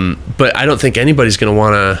 But I don't think anybody's going to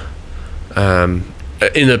want to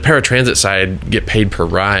in the paratransit side get paid per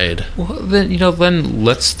ride. Well, then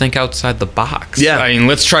let's think outside the box. Yeah. I mean,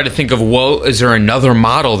 let's try to think of, is there another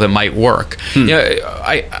model that might work?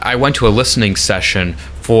 I went to a listening session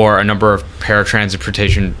for a number of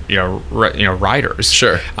paratransportation riders.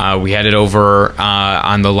 Sure. We had it over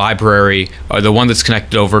on the library, or the one that's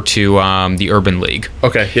connected over to the Urban League.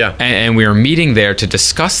 Okay. Yeah. And we were meeting there to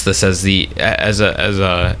discuss this as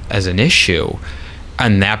an issue.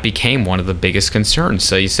 And that became one of the biggest concerns.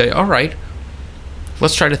 So you say, all right,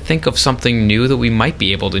 let's try to think of something new that we might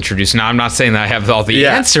be able to introduce. Now, I'm not saying that I have all the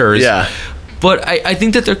answers, but I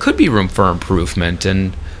think that there could be room for improvement.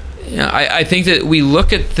 And I think that we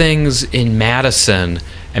look at things in Madison,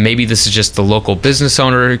 and maybe this is just the local business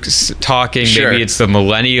owner talking. Sure. Maybe it's the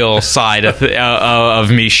millennial side of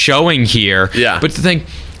me showing here. Yeah. But to think,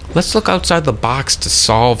 let's look outside the box to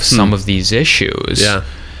solve some of these issues. Yeah.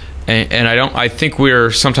 And I think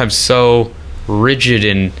we're sometimes so rigid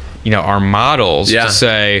in our models to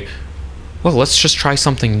say, well, let's just try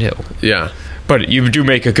something new. Yeah. But you do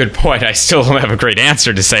make a good point. I still don't have a great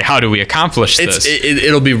answer to say, how do we accomplish this?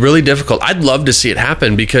 It'll be really difficult. I'd love to see it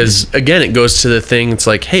happen because, again, it goes to the thing. It's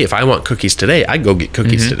like, hey, if I want cookies today, I go get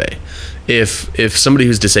cookies today. If somebody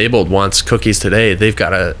who's disabled wants cookies today, they've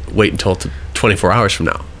got to wait until 24 hours from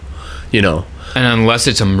now, And unless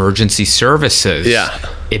it's emergency services,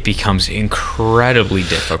 it becomes incredibly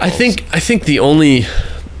difficult. I think the only,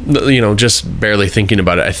 just barely thinking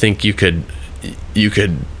about it, I think you could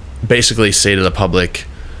basically say to the public,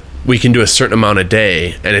 we can do a certain amount a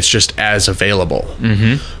day, and it's just as available.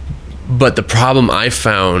 But the problem I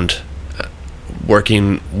found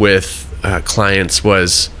working with clients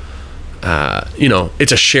was,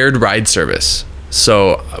 it's a shared ride service.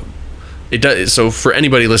 So it does. So for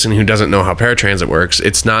anybody listening who doesn't know how paratransit works,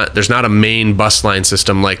 there's not a main bus line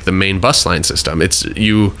system like the main bus line system.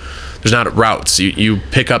 There's not routes. You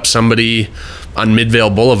pick up somebody on Midvale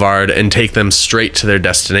Boulevard and take them straight to their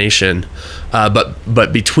destination.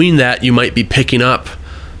 But between that, you might be picking up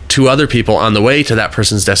 2 other people on the way to that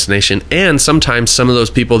person's destination. And sometimes some of those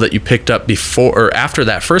people that you picked up before or after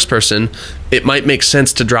that first person, it might make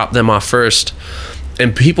sense to drop them off first.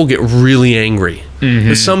 And people get really angry.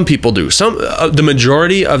 Some people do. The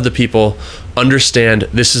majority of the people understand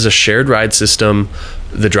this is a shared ride system.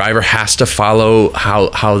 The driver has to follow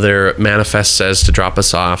how their manifest says to drop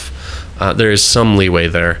us off. There is some leeway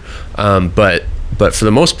there, but for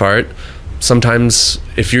the most part, sometimes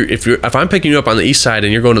if I'm picking you up on the east side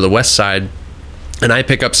and you're going to the west side, and I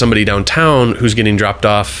pick up somebody downtown who's getting dropped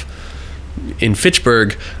off in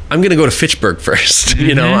Fitchburg, I'm going to go to Fitchburg first.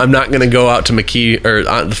 I'm not going to go out to McKee or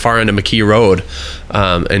on the far end of McKee Road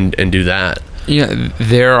and do that.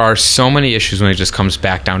 There are so many issues when it just comes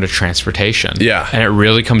back down to transportation. Yeah. And it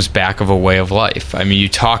really comes back of a way of life. I mean, you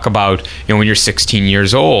talk about, when you're 16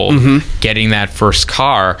 years old, getting that first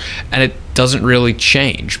car, and it doesn't really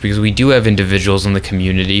change because we do have individuals in the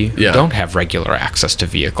community who don't have regular access to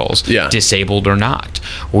vehicles, disabled or not.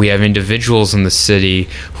 We have individuals in the city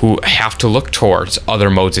who have to look towards other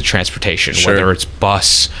modes of transportation, whether it's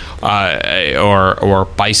bus or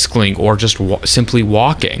bicycling or just simply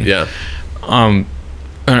walking. And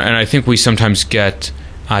I think we sometimes get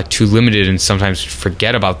too limited and sometimes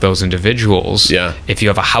forget about those individuals. If you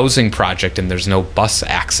have a housing project and there's no bus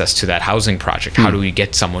access to that housing project, how do we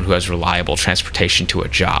get someone who has reliable transportation to a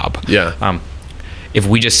job? If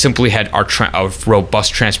we just simply had our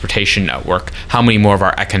robust transportation network, how many more of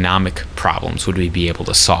our economic problems would we be able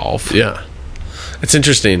to solve? It's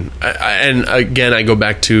interesting. And again, I go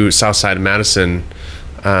back to South Side of Madison.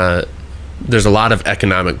 There's a lot of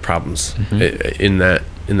economic problems in that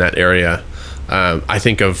area. I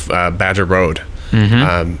think of Badger Road.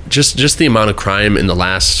 Just the amount of crime in the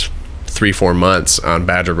last 3-4 months on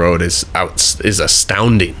Badger Road is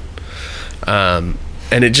astounding. And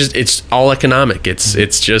it's all economic.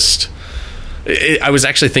 I was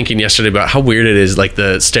actually thinking yesterday about how weird it is, like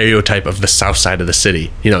the stereotype of the south side of the city.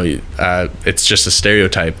 It's just a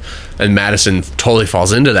stereotype, and Madison totally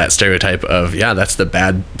falls into that stereotype of that's the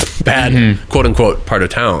bad quote unquote part of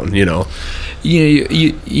town.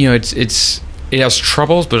 It has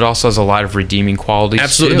troubles, but it also has a lot of redeeming qualities.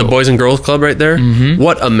 Absolutely. Too. The Boys and Girls Club right there.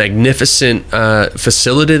 What a magnificent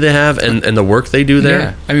facility they have, and the work they do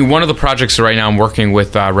there. I mean, one of the projects right now I'm working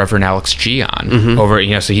with Reverend Alex G on over,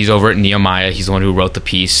 so he's over at Nehemiah. He's the one who wrote the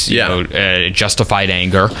piece, Justified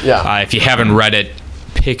Anger. If you haven't read it,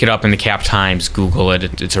 pick it up in the Cap Times, Google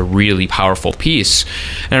it. It's a really powerful piece.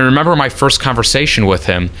 And I remember my first conversation with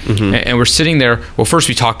him, and we're sitting there. Well, first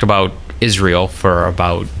we talked about Israel for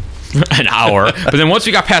about an hour, but then once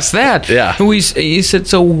we got past that, he said,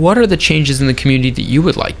 so what are the changes in the community that you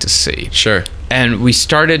would like to see? And we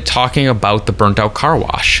started talking about the burnt out car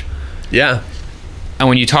wash. And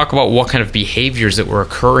when you talk about what kind of behaviors that were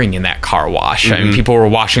occurring in that car wash, I mean, people were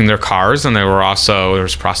washing their cars, and there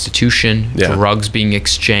was prostitution, drugs being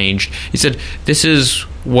exchanged. He said, this is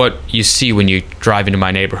what you see when you drive into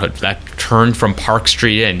my neighborhood. That turn from Park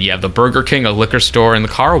Street in, you have the Burger King, a liquor store, and the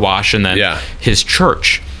car wash, and then his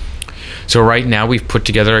church. So right now we've put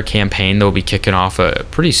together a campaign that will be kicking off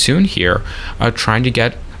pretty soon here, trying to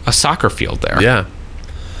get a soccer field there.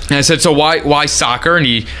 And I said, so why soccer? And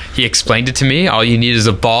he explained it to me. All you need is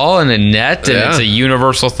a ball and a net, and it's a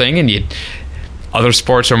universal thing. And other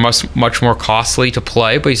sports are much more costly to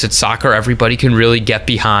play, but he said soccer everybody can really get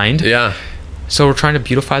behind. So we're trying to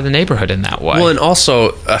beautify the neighborhood in that way. Well, and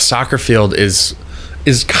also a soccer field is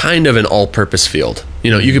kind of an all-purpose field.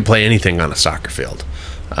 You could play anything on a soccer field.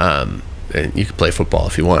 And you could play football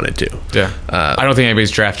if you wanted to. I don't think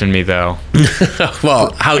anybody's drafting me though.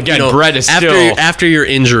 Well, Brett is after your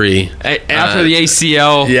injury, after the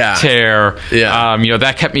ACL tear.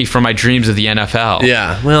 That kept me from my dreams of the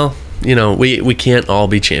NFL. Well, we can't all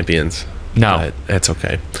be champions. No, that's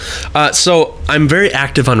okay. So I'm very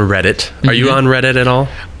active on Reddit. Are you on Reddit at all?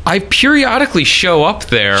 I periodically show up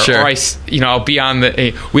there, or I'll be on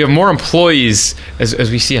we have more employees as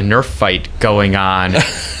we see a Nerf fight going on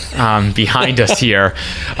behind us here.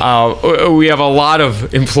 We have a lot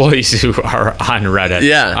of employees who are on Reddit.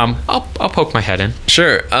 I'll poke my head in.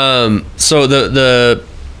 Sure. So the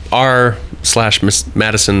r/Madison,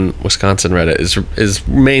 Wisconsin Reddit is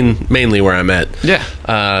mainly where I'm at.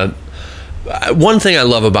 One thing I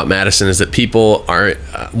love about Madison is that people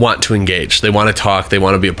want to engage. They want to talk. They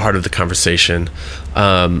want to be a part of the conversation.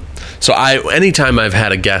 So anytime I've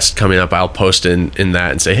had a guest coming up, I'll post in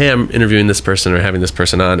that and say, hey, I'm interviewing this person or having this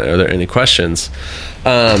person on. Are there any questions?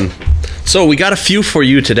 So we got a few for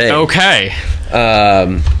you today. Okay.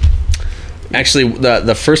 Actually,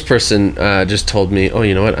 the first person just told me, oh,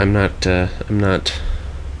 you know what? I'm not.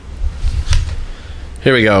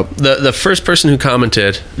 Here we go. The first person who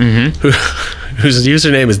commented, whose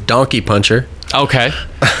username is Donkey Puncher. Okay.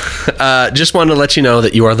 Just wanted to let you know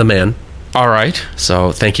that you are the man. All right.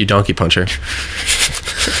 So thank you, Donkey Puncher.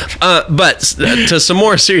 But to some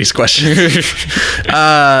more serious questions.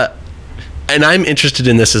 And I'm interested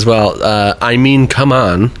in this as well. Come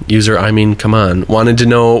on, user come on, wanted to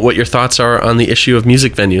know what your thoughts are on the issue of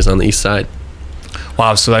music venues on the east side.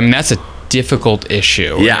 Wow. So that's a difficult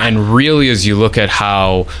issue. And really, as you look at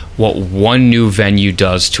what one new venue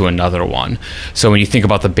does to another one. So when you think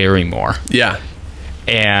about the Barrymore.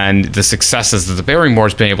 And the successes that the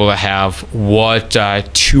Barrymore's been able to have, what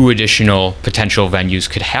 2 additional potential venues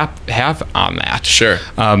could have on that. Sure.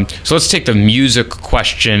 So let's take the music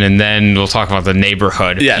question, and then we'll talk about the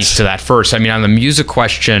neighborhood piece to that first. I mean, on the music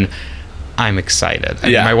question, I'm excited.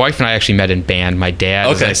 My wife and I actually met in band. My dad,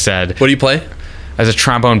 as I said. What do you play? as a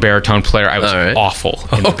trombone baritone player, I was awful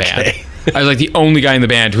in the band. I was like the only guy in the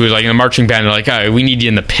band who was like in the marching band. They're like, oh, we need you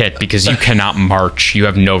in the pit because you cannot march. You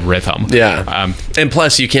have no rhythm. Yeah. And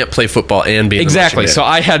plus, you can't play football and be in the marching band. So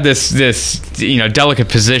I had this delicate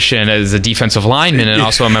position as a defensive lineman and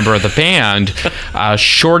also a member of the band.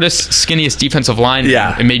 Shortest, skinniest defensive lineman.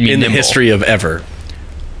 Yeah. It made me in nimble. The history of ever.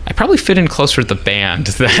 I probably fit in closer to the band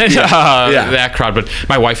than that crowd, but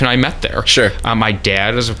my wife and I met there. Sure. My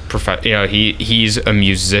dad is a he's a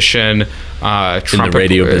musician, trumpet, in the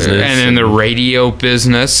radio business, and in the radio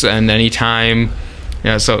business, and anytime,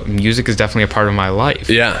 so music is definitely a part of my life.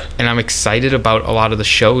 Yeah. And I'm excited about a lot of the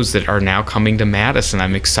shows that are now coming to Madison.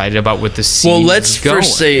 I'm excited about what the scene. Well, let's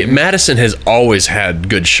first say Madison has always had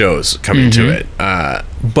good shows coming to it,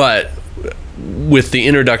 but with the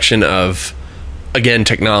introduction of, again,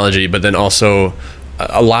 technology, but then also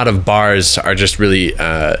a lot of bars are just really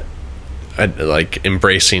like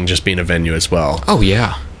embracing just being a venue as well. Oh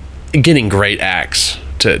yeah, getting great acts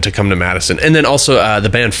to come to Madison, and then also the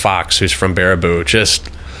band Fox, who's from Baraboo. Just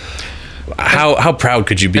how proud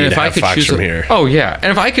could you be to have Fox from here? Oh yeah,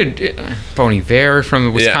 and if I could, Bon Iver from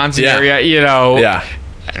the Wisconsin area,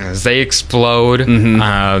 as they explode.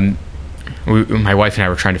 My wife and I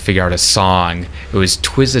were trying to figure out a song. It was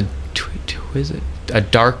a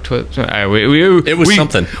dark twist. It was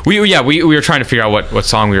something. We were trying to figure out what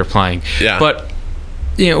song we were playing. Yeah. But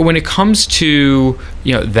when it comes to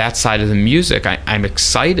that side of the music, I'm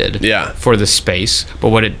excited for the space. But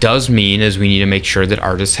what it does mean is we need to make sure that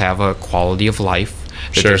artists have a quality of life,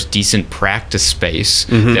 that there's decent practice space,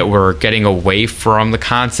 that we're getting away from the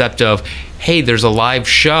concept of, hey, there's a live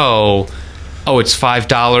show. Oh, it's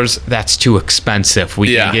 $5. That's too expensive.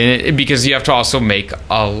 Because you have to also make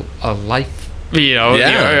a life.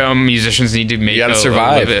 Musicians need to make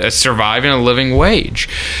survive in a living wage.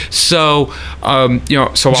 So,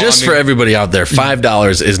 just for everybody out there,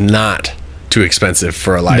 $5 is not too expensive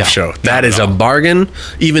for a live show. That is a bargain.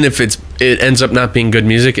 Even if it ends up not being good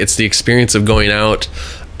music, it's the experience of going out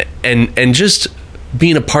and just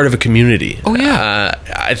being a part of a community. Oh yeah,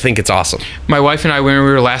 I think it's awesome. My wife and I, when we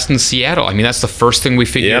were last in Seattle, that's the first thing we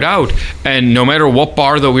figured out. And no matter what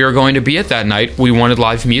bar that we were going to be at that night, we wanted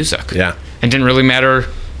live music. Yeah, and didn't really matter.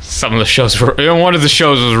 Some of the shows were, one of the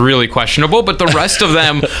shows was really questionable, but the rest of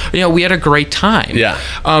them, we had a great time. Yeah.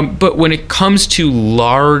 But when it comes to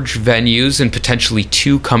large venues and potentially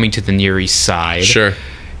two coming to the Near East Side, sure.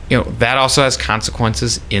 That also has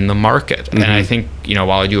consequences in the market. And I think,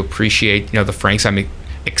 while I do appreciate, the Franks, I'm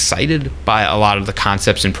excited by a lot of the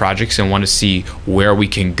concepts and projects and want to see where we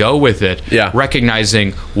can go with it,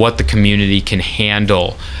 recognizing what the community can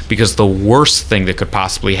handle. Because the worst thing that could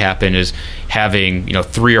possibly happen is having,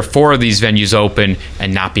 3 or 4 of these venues open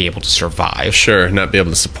and not be able to survive. Sure, not be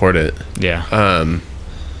able to support it. Yeah.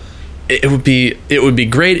 It would be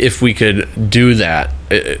great if we could do that,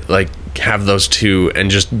 have those two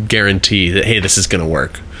and just guarantee that, hey, this is going to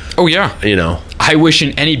work. Oh yeah. I wish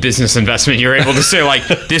in any business investment you're able to say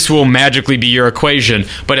this will magically be your equation.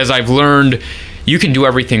 But as I've learned, you can do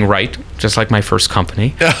everything right, just like my first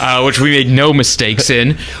company, which we made no mistakes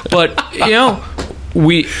in. But not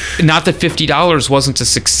that $50 wasn't a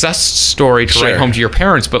success story to write home to your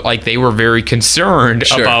parents, but they were very concerned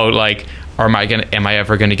about am I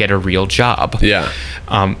ever going to get a real job? Yeah.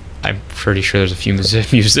 I'm pretty sure there's a few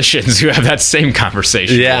musicians who have that same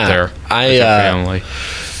conversation with their family.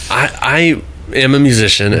 I am a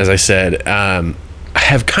musician, as I said. I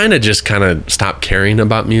have kind of stopped caring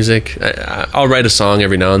about music. I'll write a song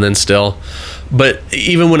every now and then still. But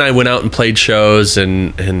even when I went out and played shows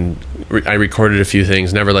and I recorded a few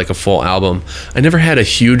things, never a full album, I never had a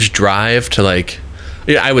huge drive to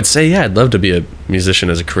I would say, I'd love to be a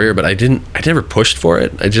musician as a career, but I never pushed for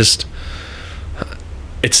it. It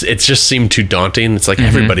just seemed too daunting. It's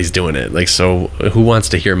everybody's doing it. So who wants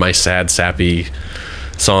to hear my sad, sappy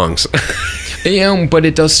songs? But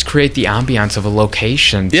it does create the ambiance of a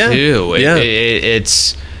location too.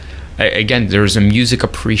 It's again, there's a music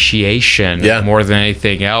appreciation more than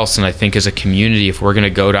anything else, and I think as a community, if we're going to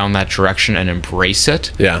go down that direction and embrace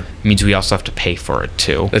it, it means we also have to pay for it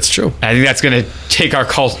too. That's true. I think that's going to take our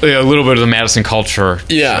a little bit of the Madison culture.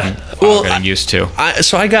 Yeah, getting used to.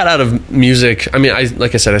 So I got out of music.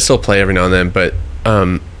 Like I said, I still play every now and then, but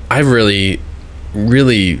I've really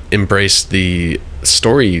embraced the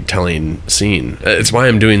storytelling scene. It's why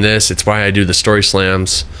I'm doing this. It's why I do the story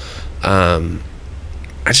slams.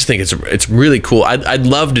 I just think it's really cool. I'd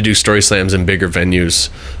love to do story slams in bigger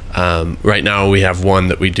venues. Right now we have one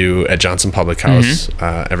that we do at Johnson Public House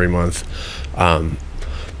every month.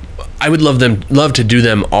 I would love to do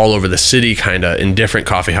them all over the city, kind of in different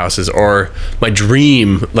coffee houses. Or my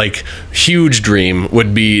dream, like huge dream,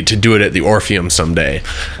 would be to do it at the Orpheum someday,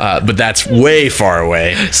 but that's way far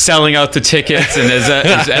away. Selling out the tickets, and is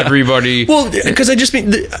everybody? Well, because I just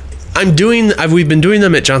mean. We've been doing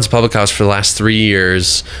them at Johnson Public House for the last 3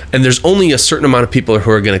 years, and there's only a certain amount of people who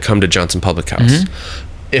are going to come to Johnson Public House.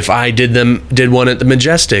 If I did one at the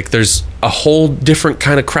Majestic, there's a whole different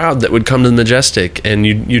kind of crowd that would come to the Majestic, and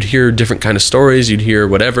you'd hear different kind of stories, you'd hear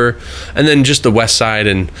whatever, and then just the West Side,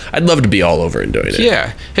 and I'd love to be all over and doing it.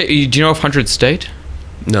 Yeah. Hey, do you know of 100 State?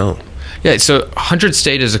 No. Yeah, so 100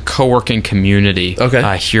 State is a co-working community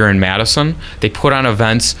here in Madison. They put on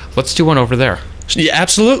events. Let's do one over there. Yeah,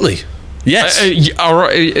 absolutely. Yes. All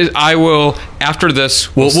right. I will, after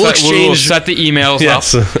this, we'll set the emails up.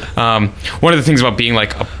 One of the things about being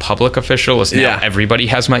like a public official is now everybody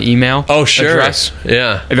has my email address.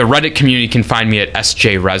 Yeah. The Reddit community can find me at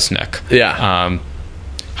SJ Resnick. Yeah.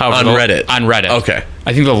 On Reddit. On Reddit. Okay.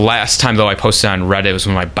 I think the last time, though, I posted on Reddit was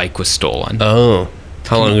when my bike was stolen. Oh.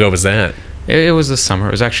 How long ago was that? It was this summer.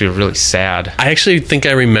 It was actually really sad. I actually think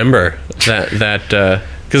I remember that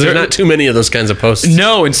because there's not too many of those kinds of posts.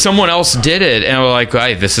 No, and someone else did it, and I was like,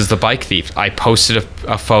 hey, this is the bike thief. I posted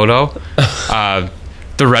a photo. The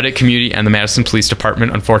Reddit community and the Madison Police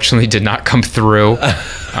Department, unfortunately, did not come through.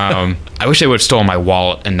 I wish they would have stolen my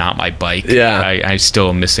wallet and not my bike. Yeah. I'm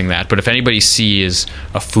still missing that. But if anybody sees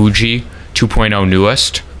a Fuji 2.0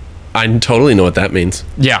 newest... I totally know what that means.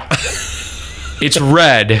 Yeah. It's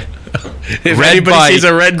red. If anybody sees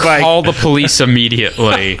a red bike, call the police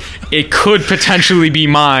immediately. It could potentially be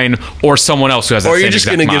mine or someone else who has that same Or you're just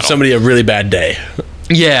going to give somebody a really bad day.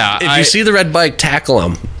 Yeah. If you see the red bike, tackle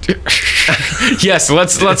them. Yes,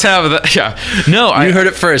 let's have that. Yeah. No, you heard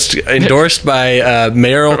it first. Endorsed by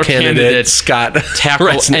mayoral candidate Scott. Tackle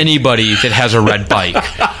Resnick. Anybody that has a red bike.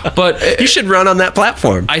 But you should run on that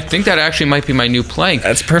platform. I think that actually might be my new plank.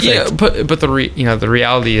 That's perfect. Yeah, but the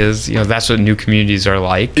reality is, that's what new communities are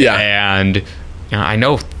like. Yeah. And I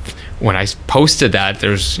know when I posted that,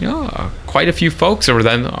 there's quite a few folks that were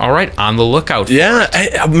then all right on the lookout for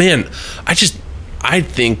it. I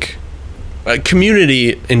think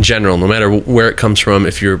community in general, no matter where it comes from,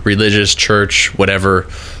 if you're religious, church, whatever,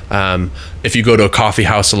 if you go to a coffee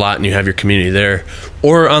house a lot and you have your community there,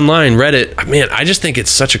 or online, Reddit, I just think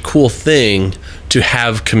it's such a cool thing to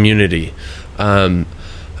have community.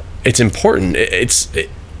 It's important.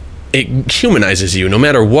 It humanizes you no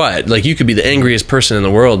matter what. Like, you could be the angriest person in the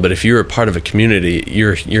world, but if you're a part of a community,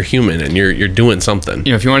 you're human and you're doing something.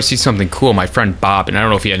 If you want to see something cool, my friend Bob, and I don't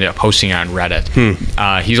know if he ended up posting it on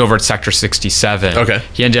Reddit. He's over at Sector 67. Okay.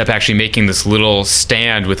 He ended up actually making this little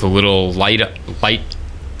stand with a little light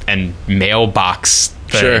and mailbox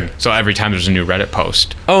thing. Sure. So every time there's a new Reddit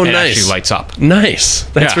post, it nice. Actually lights up. Nice.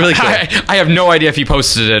 That's really cool. I have no idea if he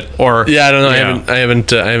posted it or. Yeah, I don't know. I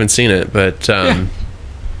haven't seen it, but.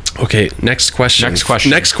 Okay, next question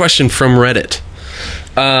from Reddit.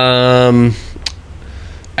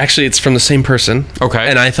 Actually, it's from the same person. Okay.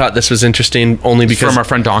 And I thought this was interesting only because... From our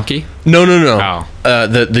friend Donkey? No. Oh.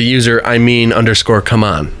 The user, _come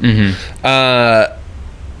on. Mm-hmm.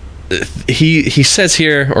 He says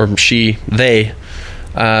here, or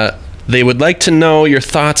they would like to know your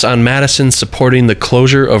thoughts on Madison supporting the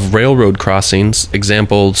closure of railroad crossings.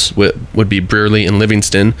 Examples would be Brearley and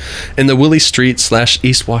Livingston, and the Willie Street /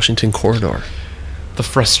 East Washington corridor. The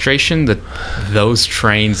frustration that those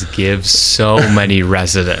trains give so many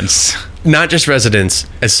residents. Not just residents.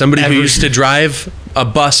 As somebody who used to drive a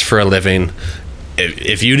bus for a living,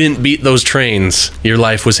 if you didn't beat those trains, your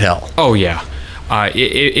life was hell. Oh, yeah.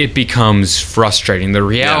 It becomes frustrating. The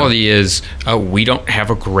reality is we don't have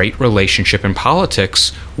a great relationship in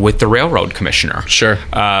politics with the railroad commissioner. Sure.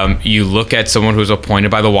 You look at someone who's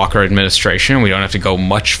appointed by the Walker administration. We don't have to go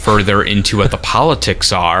much further into what the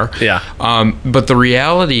politics are. Yeah. But the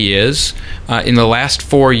reality is, in the last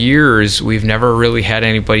 4 years, we've never really had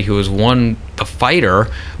anybody who has won the fighter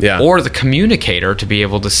or the communicator to be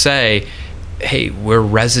able to say, hey, we're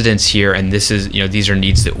residents here, and this is, these are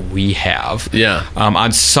needs that we have. Yeah.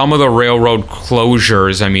 On some of the railroad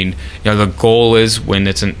closures, the goal is when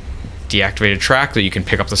it's a deactivated track that you can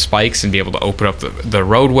pick up the spikes and be able to open up the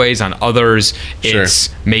roadways. On others,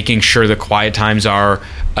 it's making sure the quiet times are,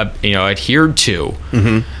 adhered to.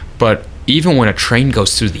 Mm-hmm. But even when a train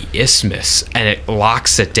goes through the isthmus and it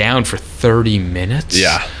locks it down for 30 minutes.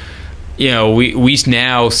 Yeah. We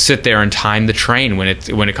now sit there and time the train when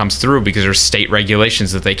it comes through because there's state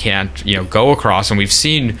regulations that they can't go across, and we've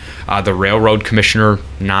seen the railroad commissioner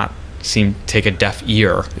not take a deaf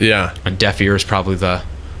ear. Yeah, a deaf ear is probably the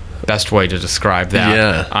best way to describe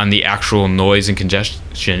that on the actual noise and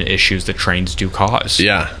congestion issues that trains do cause.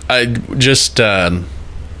 Yeah. I just, man,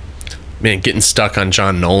 getting stuck on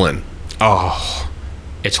John Nolan. Oh,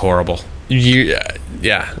 it's horrible.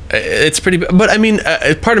 Yeah, it's pretty. But I mean,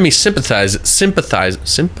 part of me sympathizes.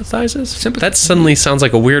 That suddenly sounds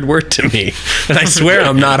like a weird word to me, and I swear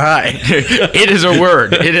I'm not high. It is a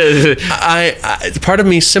word. It is. Part of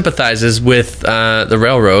me sympathizes with the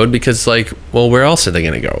railroad because, like, well, where else are they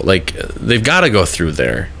going to go? Like, they've got to go through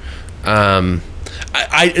there. But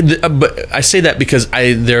I say that because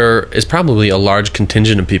there is probably a large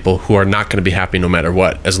contingent of people who are not going to be happy no matter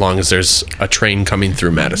what, as long as there's a train coming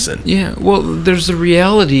through Madison. Yeah, well, there's the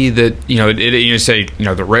reality that, you say,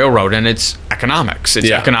 the railroad, and it's economics. It's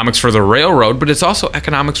economics for the railroad, but it's also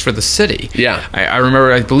economics for the city. Yeah. I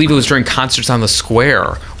remember, I believe it was during Concerts on the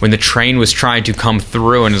Square when the train was trying to come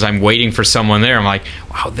through, and as I'm waiting for someone there, I'm like,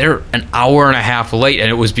 wow, they're an hour and a half late, and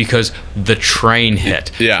it was because the train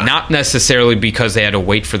hit. Yeah. Not necessarily because they had to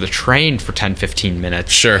wait for the train for 10, 15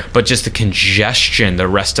 minutes. Sure. But just the congestion the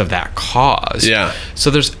rest of that caused. Yeah.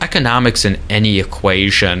 So there's economics in any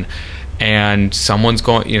equation, and someone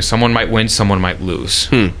might win, someone might lose.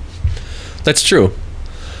 That's true.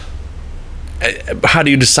 How do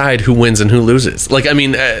you decide who wins and who loses? Like, I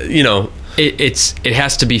mean, it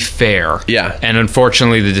has to be fair. Yeah. And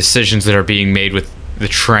unfortunately, the decisions that are being made with the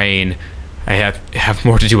train have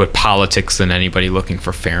more to do with politics than anybody looking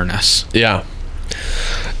for fairness. Yeah.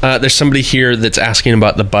 There's somebody here that's asking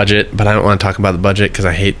about the budget, but I don't want to talk about the budget because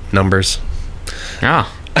I hate numbers. Yeah.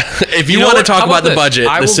 If you want to talk about the budget,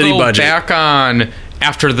 the city budget, I will go back on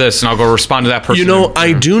after this, and I'll go respond to that person.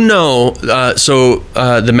 I do know. So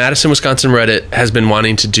the Madison, Wisconsin Reddit has been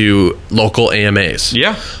wanting to do local AMAs.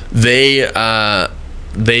 Yeah. They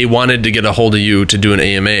wanted to get a hold of you to do an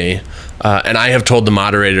AMA, and I have told the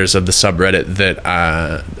moderators of the subreddit that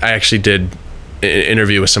I actually did an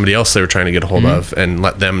interview with somebody else they were trying to get a hold of and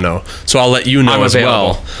let them know. So I'll let you know as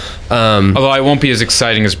well. Although I won't be as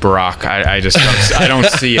exciting as Barack. I just I don't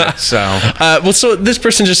see it. So so this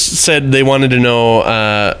person just said they wanted to know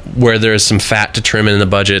where there's some fat to trim in the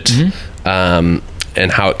budget. And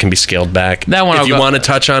how it can be scaled back. That one, if you want to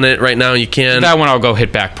touch on it right now, you can. That one I'll go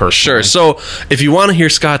hit back personally. Sure. So if you want to hear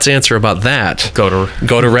Scott's answer about that, go to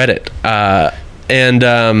Reddit.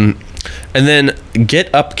 And then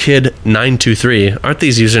Get Up Kid 923. Aren't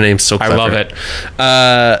these usernames so clever? I love it.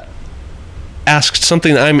 Asked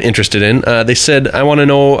something I'm interested in. They said, I want to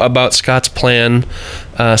know about Scott's plan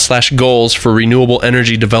 / goals for renewable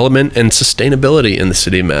energy development and sustainability in the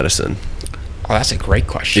city of Madison. Oh, that's a great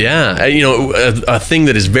question. Yeah, a thing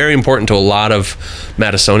that is very important to a lot of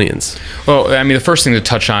Madisonians. Well, I mean, the first thing to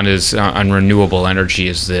touch on is on renewable energy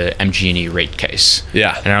is the MG&E rate case.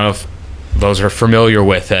 Yeah. And I don't know if those are familiar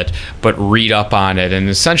with it, but read up on it. And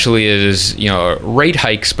essentially it is, rate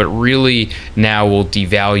hikes, but really now will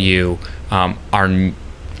devalue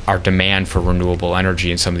our demand for renewable energy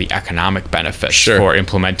and some of the economic benefits for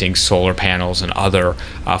implementing solar panels and other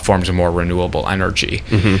forms of more renewable energy.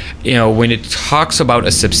 When it talks about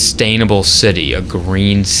a sustainable city, a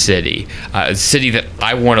green city, a city that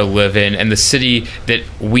I want to live in, and the city that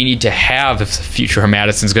we need to have if the future of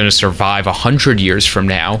Madison is going to survive 100 years from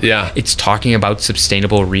now, it's talking about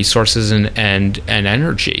sustainable resources and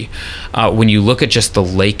energy. When you look at just the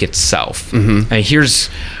lake itself,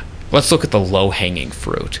 let's look at the low-hanging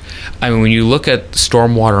fruit. I mean, when you look at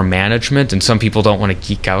stormwater management, and some people don't want to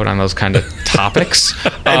geek out on those kind of topics.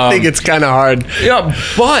 I think it's kind of hard. Yeah,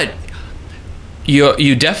 but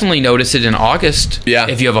you definitely notice it in August. Yeah.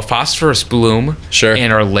 If you have a phosphorus bloom. Sure.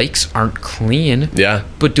 And our lakes aren't clean. Yeah.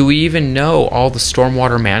 But do we even know all the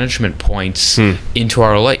stormwater management points into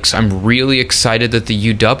our lakes? I'm really excited that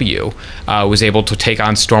the UW was able to take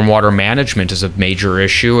on stormwater management as a major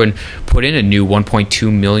issue and put in a new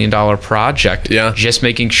 $1.2 million project. Yeah. Just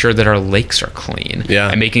making sure that our lakes are clean. Yeah.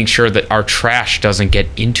 And making sure that our trash doesn't get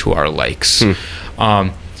into our lakes.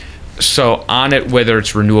 So on it, whether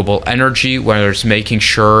it's renewable energy, whether it's making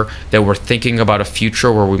sure that we're thinking about a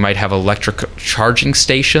future where we might have electric charging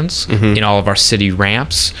stations in all of our city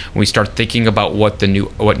ramps, when we start thinking about what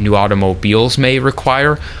new automobiles may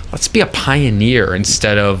require, let's be a pioneer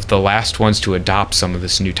instead of the last ones to adopt some of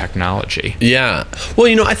this new technology. Yeah.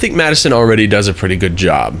 Well, I think Madison already does a pretty good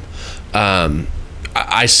job.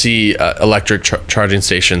 I see electric charging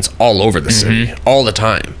stations all over the city, all the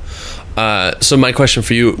time. So my question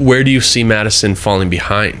for you, where do you see Madison falling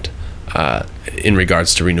behind in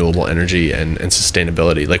regards to renewable energy and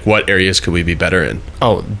sustainability? Like, what areas could we be better in?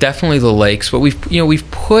 Oh, definitely the lakes. But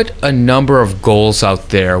we've put a number of goals out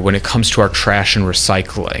there when it comes to our trash and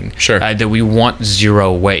recycling. Sure. That we want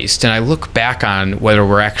zero waste. And I look back on whether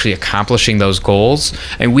we're actually accomplishing those goals.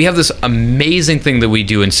 And we have this amazing thing that we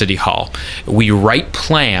do in City Hall. We write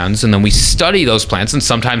plans, and then we study those plans, and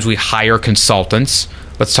sometimes we hire consultants.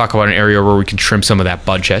 Let's talk about an area where we can trim some of that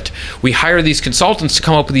budget. We hire these consultants to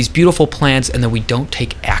come up with these beautiful plans, and then we don't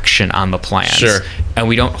take action on the plans. Sure. And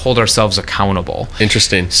we don't hold ourselves accountable.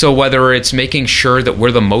 Interesting. So whether it's making sure that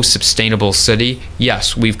we're the most sustainable city,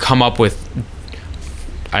 yes, we've come up with,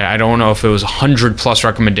 I don't know if it was 100 plus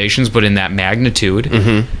recommendations, but in that magnitude.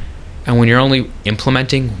 Mm-hmm. And when you're only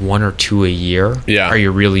implementing 1 or 2 a year, are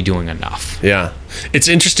you really doing enough? Yeah. It's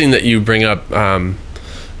interesting that you bring up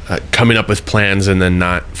coming up with plans and then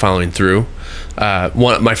not following through.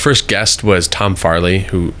 My first guest was Tom Farley,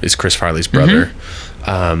 who is Chris Farley's brother,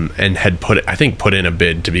 and had put in a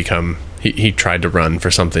bid to become. He tried to run for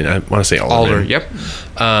something. I want to say alderman. Yep.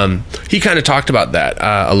 He kind of talked about that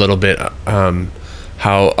a little bit.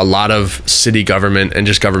 How a lot of city government and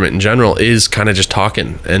just government in general is kind of just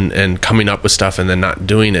talking and coming up with stuff and then not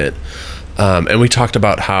doing it. And we talked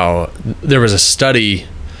about how there was a study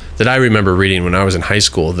that I remember reading when I was in high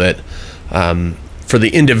school that for the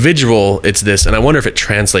individual, it's this, and I wonder if it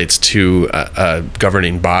translates to a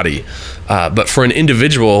governing body. But for an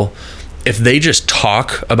individual, if they just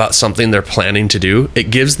talk about something they're planning to do, it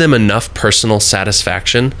gives them enough personal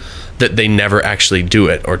satisfaction that they never actually do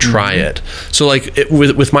it or try it. So like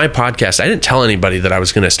with my podcast, I didn't tell anybody that I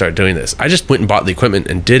was going to start doing this. I just went and bought the equipment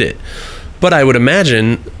and did it. But I would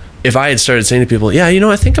imagine if I had started saying to people, yeah,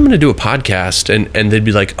 I think I'm going to do a podcast, and they'd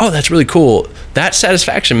be like, oh, that's really cool. That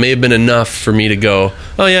satisfaction may have been enough for me to go,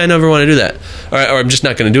 oh yeah, I never want to do that. Or I'm just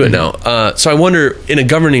not going to do it now. So I wonder, in a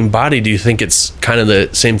governing body, do you think it's kind of the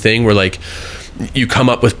same thing where like you come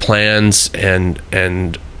up with plans and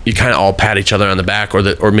you kind of all pat each other on the back,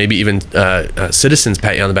 or maybe even citizens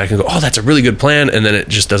pat you on the back and go, oh, that's a really good plan, and then it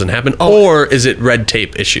just doesn't happen? Or is it red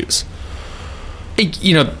tape issues?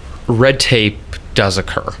 Red tape does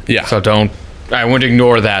occur. Yeah. So I wouldn't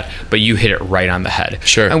ignore that, but you hit it right on the head.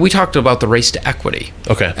 Sure. And we talked about the Race to Equity.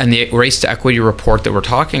 Okay. And the Race to Equity report that we're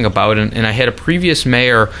talking about, and I had a previous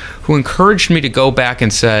mayor who encouraged me to go back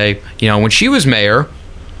and say, when she was mayor,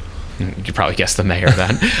 you probably guessed the mayor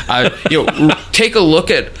then, take a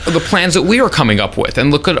look at the plans that we were coming up with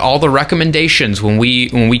and look at all the recommendations when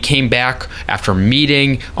we came back after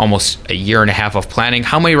meeting almost a year and a half of planning.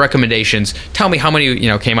 How many recommendations? Tell me how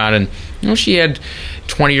many came out, and she had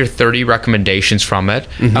 20 or 30 recommendations from it.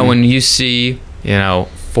 Mm-hmm. And when you see 4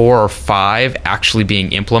 or 5 actually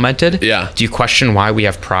being implemented, do you question why we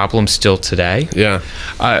have problems still today? Yeah.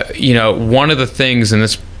 One of the things, and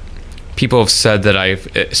this, people have said that I've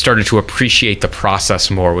started to appreciate the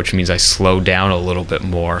process more, which means I slow down a little bit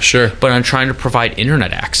more. Sure. But I'm trying to provide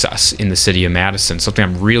internet access in the city of Madison, something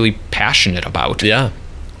I'm really passionate about. Yeah.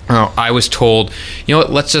 I was told,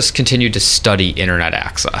 let's just continue to study internet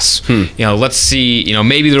access. Let's see,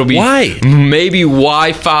 maybe there'll be... Why? Maybe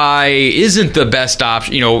Wi-Fi isn't the best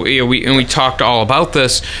option. We talked all about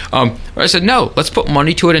this. I said, no, let's put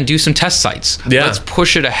money to it and do some test sites. Yeah. Let's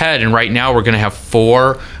push it ahead. And right now we're going to have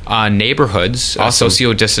 4 neighborhoods, awesome.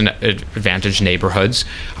 Socio-disadvantaged neighborhoods,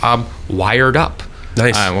 wired up.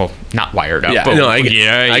 Nice. Well, not wired up. Yeah, but,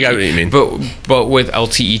 I got what you mean. But with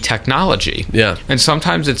LTE technology. Yeah. And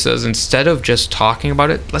sometimes it says, instead of just talking about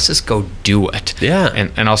it, let's just go do it. Yeah.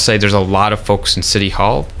 And I'll say there's a lot of folks in City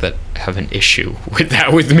Hall that have an issue with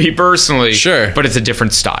that with me personally. Sure. But it's a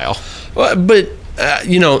different style. Well, but,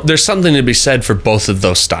 there's something to be said for both of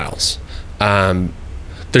those styles.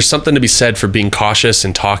 There's something to be said for being cautious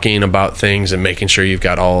and talking about things and making sure you've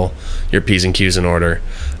got all your P's and Q's in order.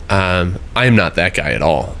 I am not that guy at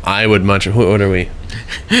all. I would much... What are we?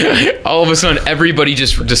 All of a sudden, everybody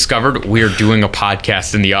just discovered we're doing a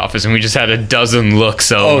podcast in the office, and we just had a dozen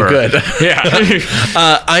looks over. Oh, good. Yeah.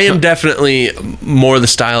 I am definitely more the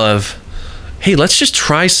style of, hey, let's just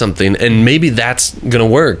try something, and maybe that's going to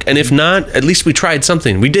work. And if not, at least we tried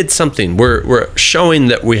something. We did something. We're showing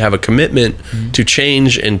that we have a commitment to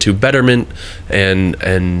change and to betterment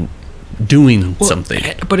and doing something.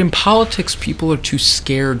 But in politics, people are too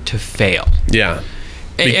scared to fail. Yeah.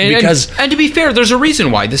 And to be fair, there's a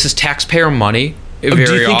reason why. This is taxpayer money.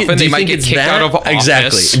 Very often they might get kicked out of office.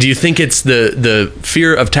 Exactly. Do you think it's the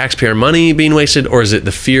fear of taxpayer money being wasted, or is it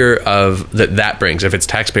the fear of that brings? If it's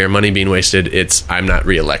taxpayer money being wasted, it's I'm not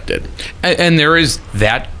reelected. And there is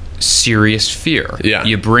that serious fear. Yeah.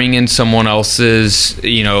 You bring in someone else's,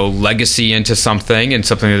 legacy into something and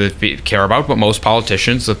something that they care about. But most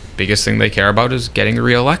politicians, the biggest thing they care about is getting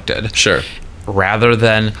reelected. Sure. Rather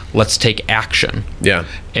than let's take action. Yeah.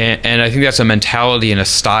 And I think that's a mentality and a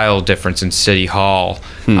style difference in City Hall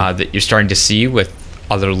that you're starting to see with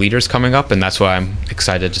other leaders coming up, and that's why I'm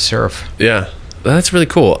excited to serve. Yeah. That's really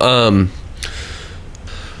cool.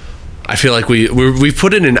 I feel like we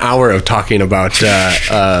put in an hour of talking about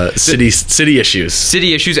city issues.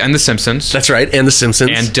 City issues and The Simpsons. That's right, and The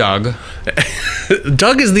Simpsons. And Doug.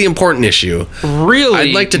 Doug is the important issue. Really?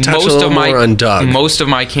 I'd like to touch a little more on Doug. Most of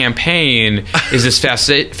my campaign is this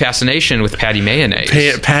fascination with Patty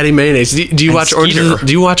Mayonnaise. Patty Mayonnaise. Do you watch Orange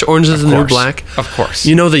is the New Black? Of course.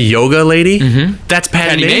 You know the yoga lady? Mm-hmm. That's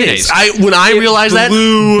Patty Mayonnaise. When I realized that,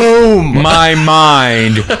 boom, my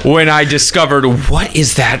mind when I discovered what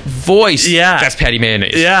is that voice? Yeah, that's Patty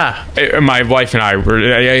Mayonnaise. Yeah, my wife and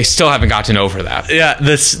I still haven't gotten over that. Yeah,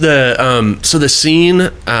 so the scene.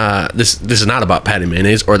 This is not about Patty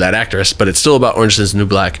Mayonnaise or that actress, but it's still about Orange is the New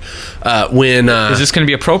Black. Is this going to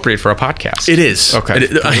be appropriate for a podcast? It is. Okay.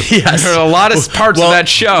 Yes. There are a lot of parts of that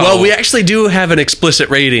show. Well, we actually do have an explicit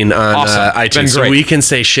rating on iTunes, so we can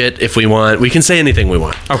say shit if we want. We can say anything we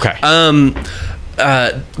want. Okay.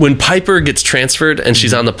 When Piper gets transferred and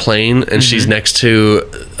she's on the plane and she's next to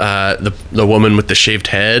the woman with the shaved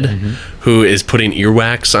head who is putting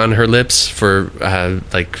earwax on her lips for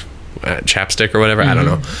chapstick or whatever, I don't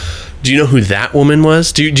know. Do you know who that woman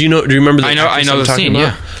was? Do you remember? I know the scene.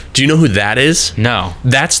 Yeah. Do you know who that is? No.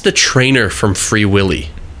 That's the trainer from Free Willy.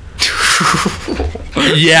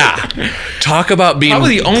 Yeah. Talk about being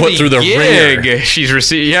put through the ringer. She's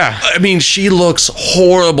received. Yeah. I mean, she looks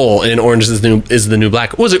horrible in Orange is the New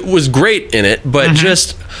Black. Was great in it, but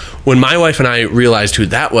just when my wife and I realized who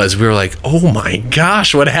that was, we were like, "Oh my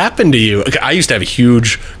gosh, what happened to you?" I used to have a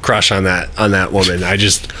huge crush on that woman.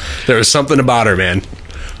 There was something about her, man.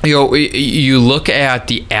 You look at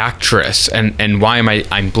the actress, and why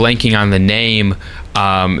I'm blanking on the name.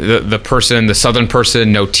 The person, the southern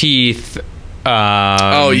person, no teeth.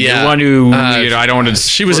 The one who I don't want to.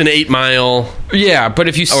 She was in 8 Mile. Yeah, but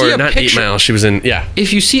if you see not 8 Mile, she was in. Yeah.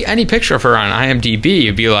 If you see any picture of her on IMDb,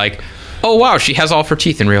 you'd be like, "Oh wow, she has all of her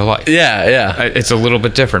teeth in real life." Yeah. It's a little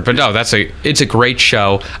bit different, but no, it's a great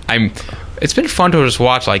show. It's been fun to just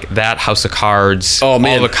watch that House of Cards. Oh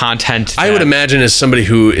man, all the content. I would imagine as somebody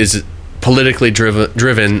who is politically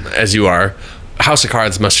driven as you are, House of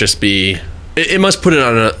Cards must just be. It must put it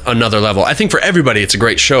on another level. I think for everybody it's a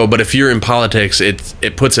great show, but if you're in politics,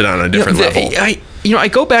 it puts it on a different level. I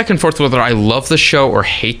go back and forth whether I love the show or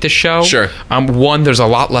hate the show. Sure. One, there's a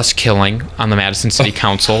lot less killing on the Madison City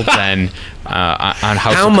Council than on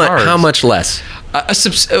House of Cards. How much less?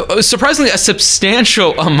 Surprisingly, a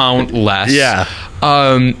substantial amount less. Yeah.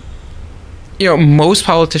 Most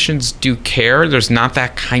politicians do care. There's not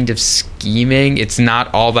that kind of scheming. It's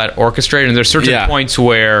not all that orchestrated. And there's certain points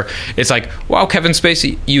where it's like, wow, Kevin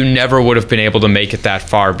Spacey, you never would have been able to make it that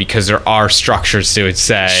far because there are structures to it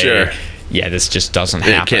say, sure, yeah, this just doesn't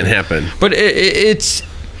happen. It can't happen. But it's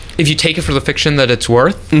if you take it for the fiction that it's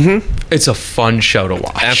worth, it's a fun show to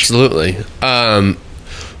watch. Absolutely.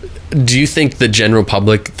 Do you think the general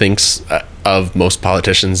public thinks of most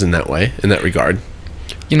politicians in that way, in that regard?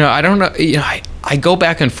 I don't know. I go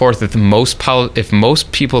back and forth if most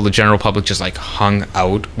people, the general public, just hung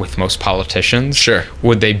out with most politicians. Sure.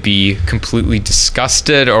 Would they be completely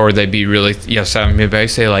disgusted, or would they be really? Maybe I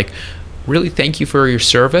say really thank you for your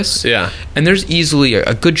service. Yeah. And there's easily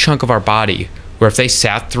a good chunk of our body where if they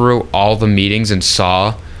sat through all the meetings and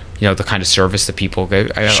saw, the kind of service that people gave,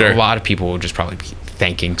 sure, a lot of people would just probably be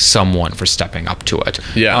thanking someone for stepping up to it.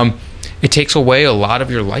 Yeah. It takes away a lot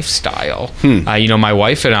of your lifestyle. My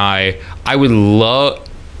wife and I would love.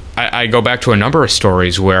 I go back to a number of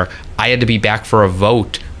stories where I had to be back for a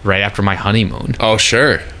vote right after my honeymoon. Oh,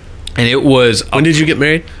 sure. And it was. When did you get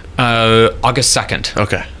married? August 2nd.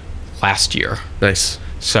 Okay. Last year. Nice.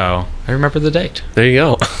 So I remember the date. There you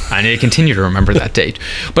go. I need to continue to remember that date.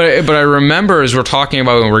 But I remember as we're talking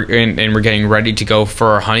about and we're getting ready to go for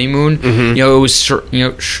our honeymoon. It was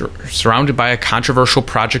surrounded by a controversial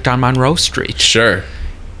project on Monroe Street. Sure.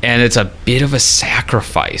 And it's a bit of a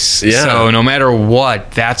sacrifice. Yeah. So no matter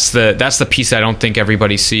what, that's the piece I don't think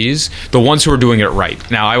everybody sees. The ones who are doing it right.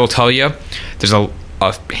 Now I will tell you, there's a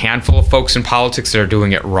handful of folks in politics that are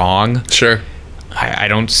doing it wrong. Sure. I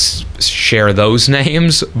don't share those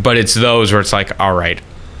names, but it's those where it's like, all right,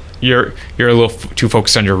 you're a little too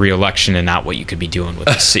focused on your reelection and not what you could be doing with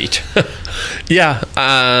the seat. Yeah.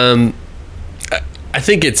 I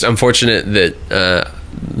think it's unfortunate that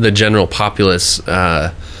the general populace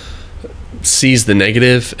sees the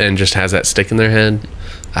negative and just has that stick in their head.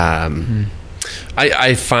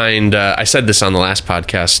 I find I said this on the last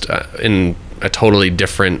podcast in a totally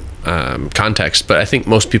different context, but I think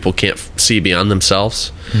most people can't see beyond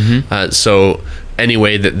themselves. So any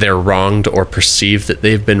way that they're wronged or perceive that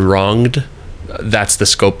they've been wronged, that's the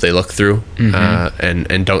scope they look through,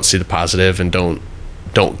 and don't see the positive, and don't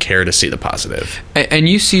care to see the positive. And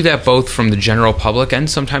you see that both from the general public and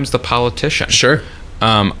sometimes the politician. Sure.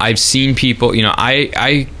 I've seen people, when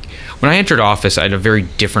I entered office, I had a very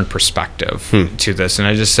different perspective to this, and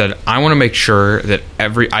I just said, I want to make sure that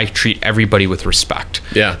I treat everybody with respect.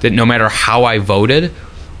 Yeah. That no matter how I voted,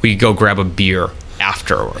 we go grab a beer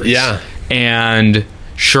afterwards. Yeah. And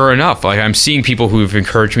sure enough, like, I'm seeing people who've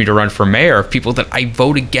encouraged me to run for mayor, people that I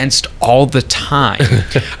vote against all the time.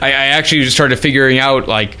 I actually just started figuring out,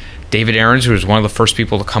 like, David Aarons, who was one of the first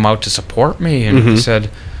people to come out to support me, and he said,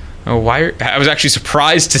 oh, why? I was actually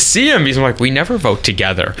surprised to see him, because I'm like, we never vote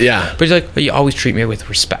together. Yeah. But he's like, well, you always treat me with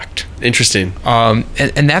respect. Interesting.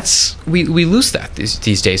 And that's, we lose that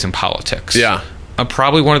these days in politics. Yeah.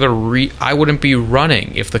 Probably one of the I wouldn't be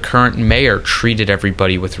running if the current mayor treated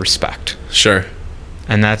everybody with respect. Sure.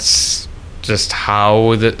 And that's just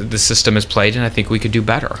how the system is played, and I think we could do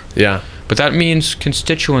better. Yeah. But that means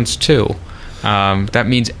constituents too. That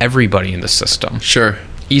means everybody in the system. Sure.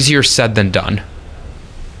 Easier said than done.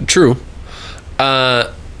 True.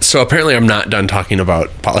 So apparently I'm not done talking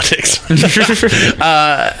about politics.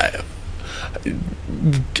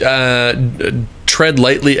 Tread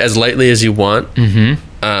lightly as you want.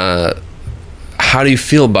 How do you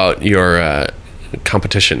feel about your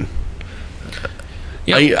competition?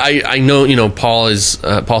 Yep. I know, Paul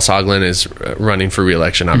Soglin is running for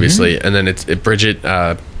re-election, obviously, and then it's Bridget.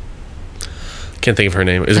 Can't think of her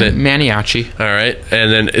name, isn't it? Maniaci. All right,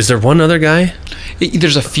 and then is there one other guy?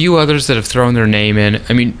 There's a few others that have thrown their name in.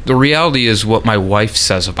 I mean, the reality is what my wife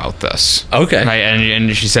says about this. Okay.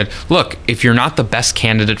 And she said, look, if you're not the best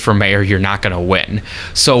candidate for mayor, you're not going to win.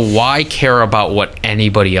 So why care about what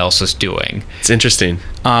anybody else is doing? It's interesting.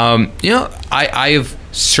 I have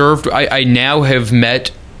served, I now have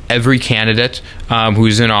met every candidate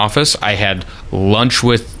who's in office. I had lunch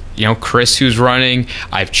with Chris, who's running.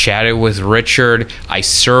 I've chatted with Richard. I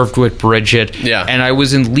served with Bridget. Yeah. And I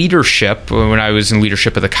was in leadership when I was in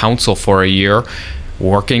leadership of the council for a year,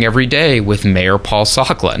 working every day with Mayor Paul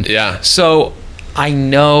Soglin. Yeah. So I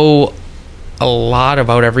know a lot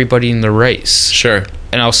about everybody in the race. Sure.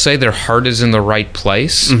 And I'll say their heart is in the right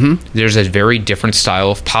place. There's a very different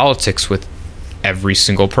style of politics with every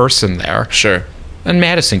single person there. Sure. And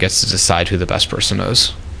Madison gets to decide who the best person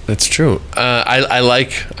is. That's true. I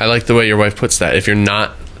like the way your wife puts that. If you're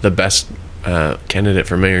not the best candidate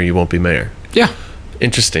for mayor, you won't be mayor. Yeah.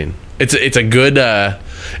 Interesting. It's a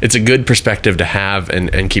good perspective to have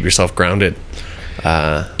and keep yourself grounded.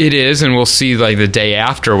 It is, and we'll see like the day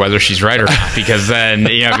after whether she's right or not, because then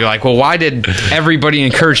be like, well, why did everybody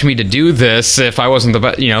encourage me to do this if I wasn't the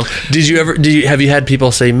best? Have you had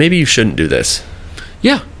people say maybe you shouldn't do this?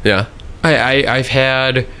 Yeah. I've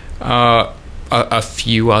had a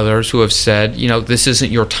few others who have said, this isn't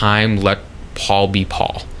your time, let Paul be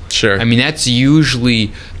Paul. Sure. I mean, that's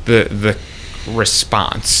usually the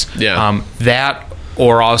response. Yeah. That,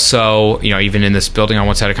 or also, even in this building, I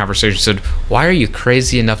once had a conversation, said, why are you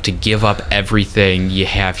crazy enough to give up everything you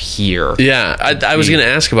have here? Yeah, I was going to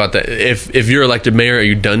ask about that. If you're elected mayor, are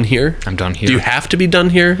you done here? I'm done here. Do you have to be done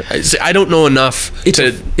here? I don't know enough.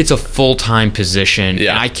 It's a full-time position,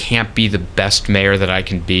 yeah. And I can't be the best mayor that I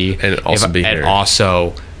can be, and also be here. And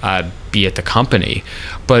also be at the company.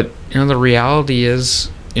 But the reality is,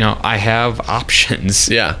 I have options.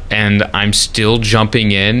 Yeah. And I'm still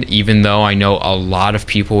jumping in, even though I know a lot of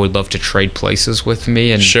people would love to trade places with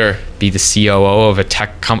me and sure. be the COO of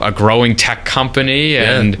a growing tech company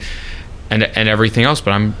and everything else.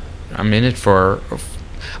 But I'm in it for.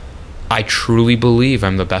 I truly believe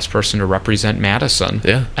I'm the best person to represent Madison.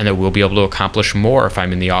 Yeah. And that we'll be able to accomplish more if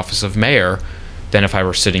I'm in the office of mayor than if I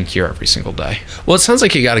were sitting here every single day. Well, it sounds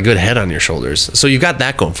like you got a good head on your shoulders. So you got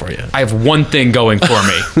that going for you. I have one thing going for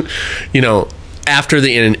me. After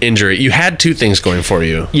the injury, you had two things going for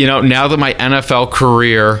you. Now that my NFL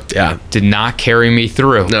career did not carry me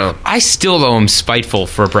through. No. I still, though, am spiteful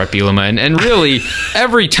for Brett Bielema. And really,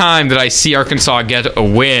 every time that I see Arkansas get a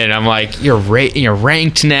win, I'm like, you're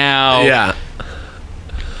ranked now. Yeah.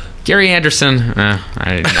 Gary Anderson,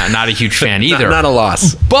 I'm not a huge fan either. Not a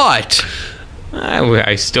loss. But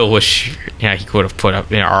I still wish he could have put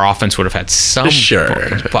up, our offense would have had some. Sure.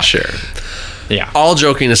 Points, but sure. Yeah. All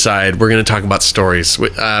joking aside, we're going to talk about stories.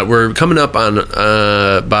 We're coming up on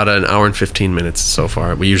about an hour and 15 minutes so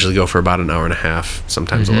far. We usually go for about an hour and a half,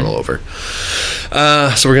 sometimes a little over.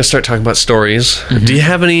 So we're going to start talking about stories. Do you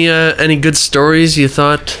have any good stories you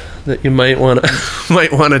thought that you might want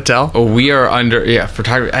to tell? Oh, we are under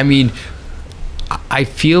photography. I mean, I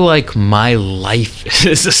feel like my life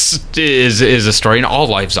is a story, and all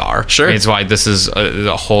lives are. Sure. It's why this is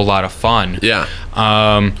a whole lot of fun. Yeah.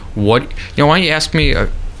 Why don't you ask me?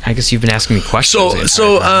 I guess you've been asking me questions.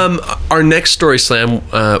 So our next Story Slam,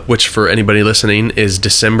 which for anybody listening is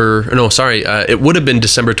it would have been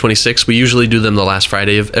December 26th. We usually do them the last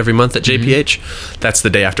Friday of every month at JPH. That's the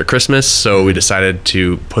day after Christmas, so we decided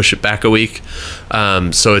to push it back a week.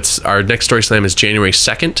 So it's our next Story Slam is January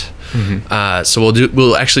 2nd. So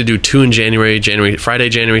we'll actually do 2 in Friday,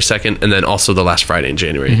 January 2nd, and then also the last Friday in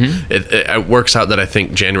January. It works out that I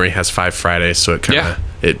think January has 5 Fridays, so it kind of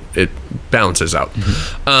it balances out.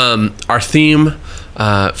 Our theme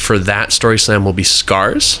for that Story Slam will be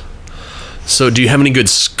scars. So do you have any good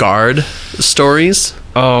scarred stories?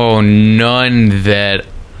 Oh, none that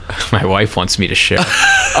my wife wants me to share.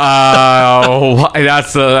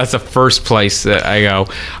 That's the first place that I go.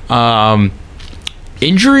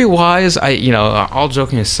 Injury wise, all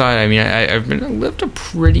joking aside, I mean, I've lived a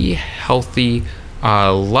pretty healthy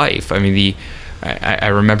life. I mean, I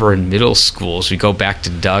remember in middle school, as we go back to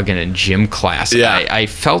Doug and in gym class, I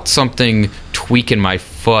felt something tweak in my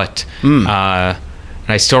foot. And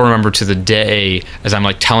I still remember to the day, as I'm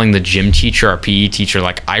like telling the gym teacher, our PE teacher,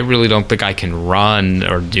 like, I really don't think I can run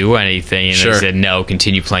or do anything. And they said, no,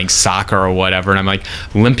 continue playing soccer or whatever. And I'm like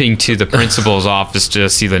limping to the principal's office to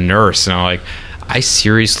see the nurse. And I'm like, I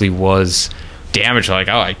seriously was damaged. Like,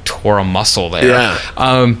 I tore a muscle there.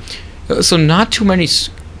 Yeah. So not too many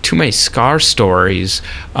scar stories.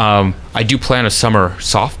 I do play on a summer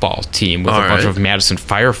softball team with a bunch of Madison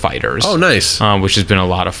firefighters. Oh, nice. Which has been a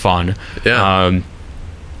lot of fun. Yeah.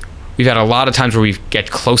 We've had a lot of times where we get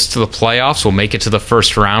close to the playoffs. We'll make it to the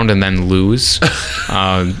first round and then lose.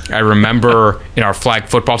 I remember in our flag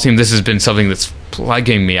football team, this has been something that's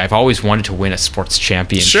plaguing me. I've always wanted to win a sports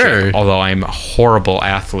championship, although I'm a horrible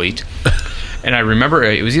athlete. And I remember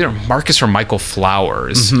it was either Marcus or Michael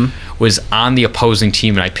Flowers was on the opposing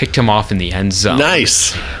team, and I picked him off in the end zone.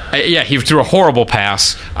 Nice. He threw a horrible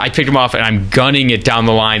pass. I picked him off, and I'm gunning it down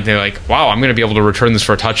the line. They're like, wow, I'm going to be able to return this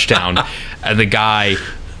for a touchdown. And the guy,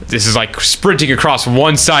 this is like sprinting across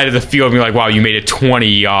one side of the field and be like, wow, you made it 20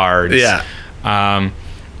 yards. Yeah.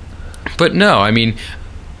 But no, I mean,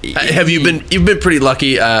 you've been pretty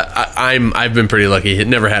lucky. I've been pretty lucky. It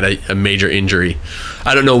never had a major injury.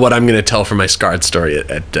 I don't know what I'm going to tell for my scarred story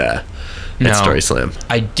at Story Slam.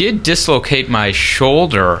 I did dislocate my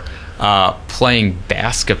shoulder playing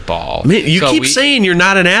basketball. Man, you keep saying you're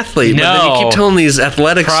not an athlete, but then you keep telling these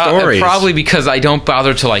athletic stories. Probably because I don't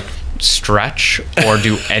bother to like stretch or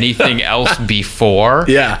do anything else before.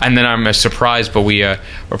 Yeah. And then I'm surprised, but we're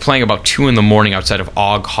playing about 2 a.m. outside of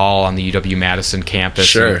Ogg Hall on the UW-Madison campus.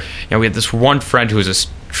 Sure. And, we had this one friend who is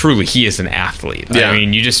he is an athlete. Yeah. I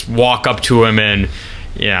mean, you just walk up to him and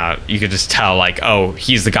you could just tell, like, oh,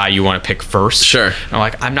 he's the guy you want to pick first. Sure. And I'm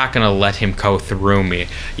like, I'm not going to let him go through me.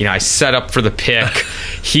 I set up for the pick.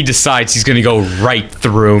 He decides he's going to go right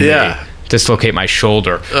through me. Yeah. Dislocate my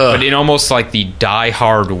shoulder. But in almost like the Die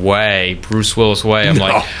Hard way, Bruce Willis way, I'm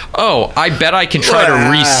like, oh, I bet I can try to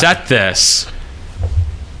reset this.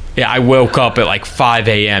 Yeah, I woke up at like 5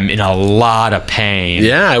 a.m. in a lot of pain.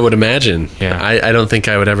 Yeah, I would imagine. Yeah. I don't think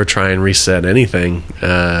I would ever try and reset anything.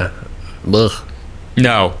 Ugh.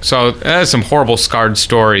 No. So that's some horrible scarred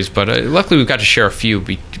stories, but luckily we've got to share a few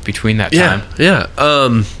between that time.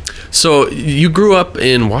 Yeah. So you grew up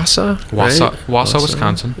in Wausau, right? Wausau,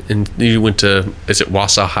 Wisconsin. And you went to, is it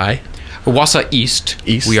Wausau High? Wausau East.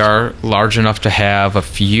 We are large enough to have a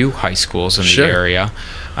few high schools in the area.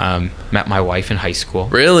 Met my wife in high school.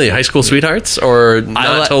 Really? High school sweethearts? Or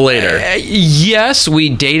not till later? Yes, we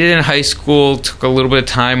dated in high school, took a little bit of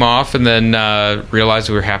time off, and then realized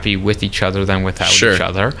we were happy with each other than without each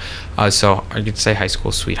other. So I could say high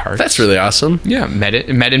school sweethearts. That's really awesome. Yeah, met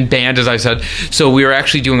in band, as I said. So we were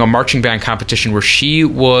actually doing a marching band competition where she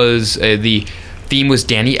was the theme was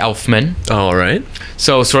Danny Elfman. All right.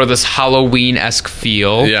 So sort of this Halloween-esque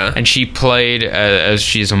feel. Yeah. And she played, as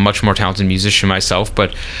she's a much more talented musician myself,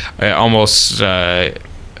 but almost a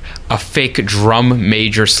fake drum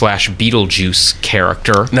major / Beetlejuice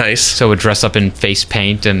character. Nice. So would dress up in face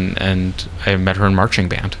paint, and I met her in marching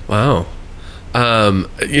band. Wow.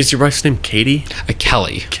 Is your wife's name Katie?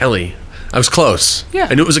 Kelly. Kelly. I was close. Yeah.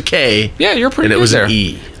 I knew it was a K. Yeah, you're pretty good. And it was there. an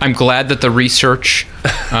E. I'm glad that the research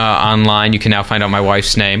online, you can now find out my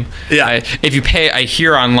wife's name. Yeah. If you pay, I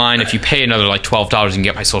hear online, if you pay another like $12, you can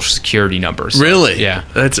get my social security numbers. So, really? Yeah.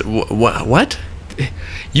 That's what?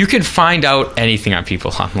 You can find out anything on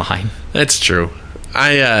people online. That's true.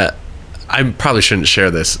 I probably shouldn't share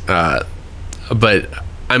this, but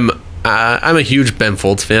I'm a huge Ben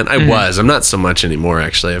Folds fan. I was. I'm not so much anymore.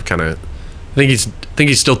 Actually, I've kind of. I think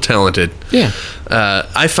he's still talented. Yeah.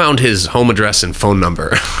 I found his home address and phone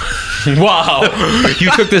number. Wow.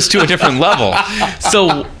 You took this to a different level.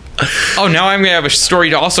 So. Oh, now I'm gonna have a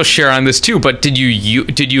story to also share on this too. But did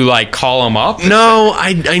you like call him up? No,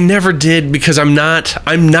 I never did because I'm not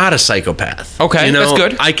a psychopath. Okay, you know,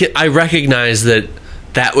 that's good. I recognize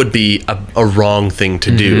that would be a wrong thing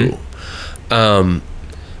to do. And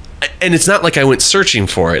it's not like I went searching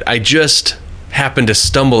for it. I just happened to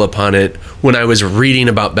stumble upon it when I was reading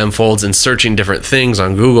about Ben Folds and searching different things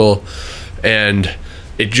on Google, and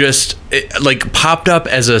it like popped up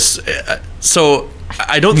as so.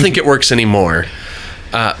 I don't think it works anymore,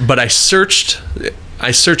 but I searched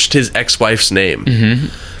his ex-wife's name,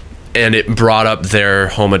 and it brought up their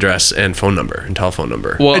home address and phone number and telephone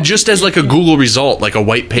number. Well, just as like a Google result, like a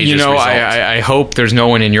white pages result. I hope there's no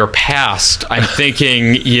one in your past. I'm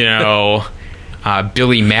thinking,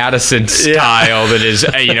 Billy Madison style that is,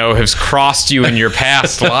 has crossed you in your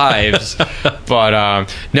past lives. But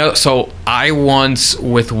no, so I once,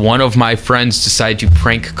 with one of my friends, decided to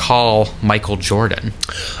prank call Michael Jordan.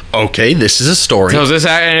 Okay, this is a story. So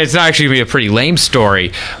and it's actually going to be a pretty lame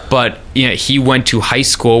story, but he went to high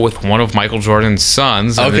school with one of Michael Jordan's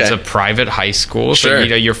sons, and it's a private high school. Sure.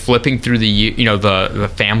 So you're flipping through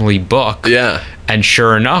the family book. Yeah. And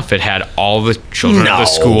sure enough, it had all the children of the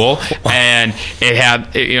school, and it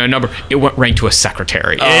had a number. It went right to a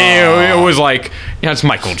secretary. It was like, it's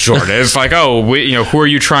Michael Jordan. It's like, who are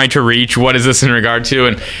you trying to reach? What is this in regard to?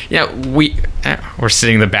 And we're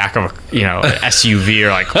sitting in the back of an SUV, or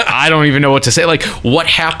like, I don't even know what to say. Like, what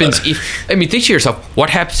happens if? I mean, think to yourself, what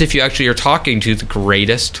happens if you actually are talking to the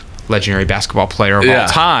greatest legendary basketball player of all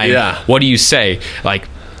time? Yeah. What do you say? Like,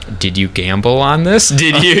 did you gamble on this?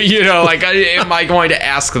 Did you, am I going to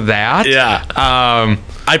ask that? Yeah.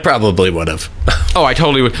 I probably would have. Oh, I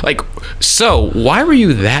totally would. Like, so why were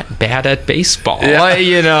you that bad at baseball? Yeah.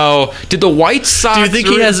 Did the White Sox? Do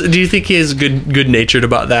you think he is good natured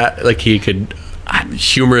about that? Like he could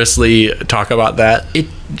humorously talk about that?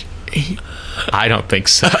 I don't think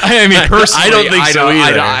so. I mean, personally, I don't think so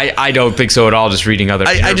either. I don't think so at all. Just reading other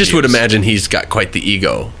interviews. I just would imagine he's got quite the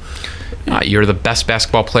ego. You're the best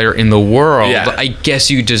basketball player in the world. Yeah. I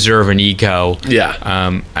guess you deserve an ego. Yeah.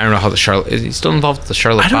 I don't know how is he still involved with the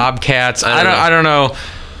Charlotte Bobcats? I don't know.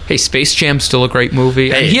 Hey, Space Jam's still a great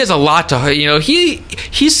movie. Hey. He has a lot to.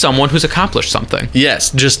 He's someone who's accomplished something.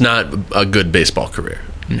 Yes, just not a good baseball career.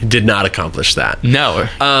 He did not accomplish that. No.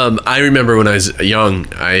 I remember when I was young,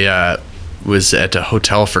 I was at a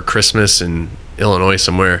hotel for Christmas in Illinois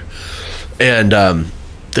somewhere, and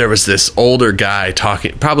there was this older guy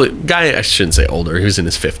talking, I shouldn't say older, he was in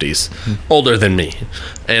his 50s, older than me.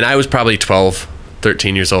 And I was probably 12,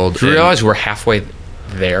 13 years old. Do you realize we're halfway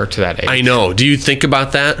there to that age? I know. Do you think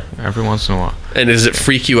about that? Every once in a while. And does it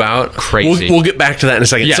freak you out? Crazy. We'll get back to that in a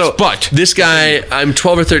second. Yes, but this guy, I'm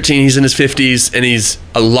 12 or 13, he's in his 50s, and he's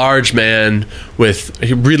a large man with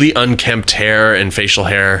really unkempt hair and facial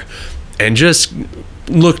hair, and just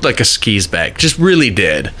looked like a skis bag, just really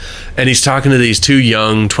did. And he's talking to these two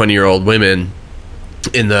young 20-year-old women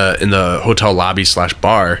in the hotel lobby /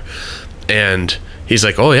 bar, and he's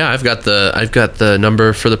like, "Oh yeah, I've got the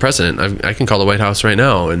number for the president. I can call the White House right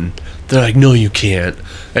now." And they're like, "No, you can't."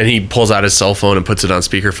 And he pulls out his cell phone and puts it on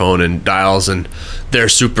speakerphone and dials, and they're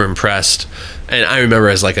super impressed. And I remember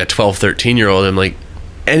as like a 12, 13-year-old, I'm like,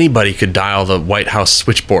 anybody could dial the White House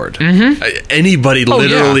switchboard. Anybody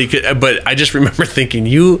literally could. But I just remember thinking,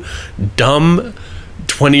 you dumb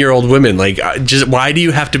 20-year-old women, like, just why do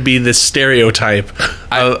you have to be this stereotype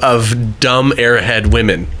of dumb airhead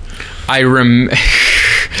women? I'm going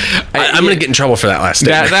to get in trouble for that last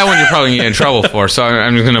statement. That one you're probably going to get in trouble for, so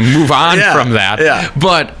I'm just going to move on from that. Yeah.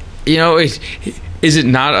 But, is it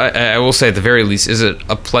not, I will say at the very least, is it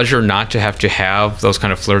a pleasure not to have those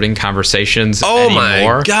kind of flirting conversations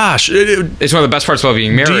anymore? My gosh. It's one of the best parts about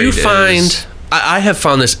being married. Do you find, I have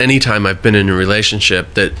found this anytime I've been in a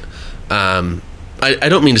relationship that, I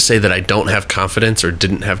don't mean to say that I don't have confidence or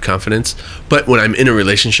didn't have confidence, but when I'm in a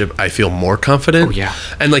relationship, I feel more confident. Oh, yeah.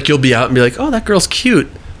 And like, you'll be out and be like, "Oh, that girl's cute.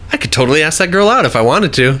 I could totally ask that girl out if I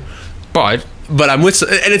wanted to." But but I'm with,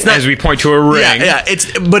 and it's not as we point to a ring. Yeah,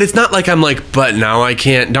 but it's not like I'm like, but now I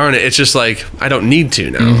can't. Darn it! It's just like I don't need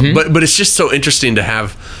to now. But it's just so interesting to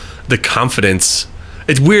have the confidence.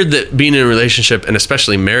 It's weird that being in a relationship and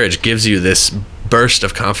especially marriage gives you this burst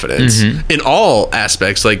of confidence in all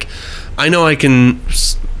aspects. Like, I know I can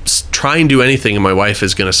try and do anything, and my wife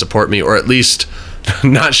is going to support me, or at least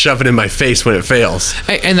not shove it in my face when it fails.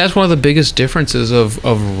 And that's one of the biggest differences of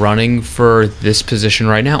running for this position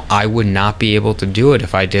right now. I would not be able to do it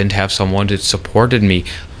if I didn't have someone that supported me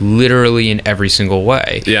literally in every single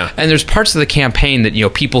way. Yeah. And there's parts of the campaign that,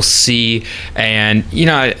 people see, and,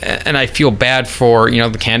 and I feel bad for,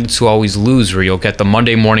 the candidates who always lose, where you'll get the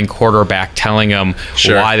Monday morning quarterback telling them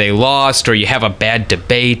why they lost, or you have a bad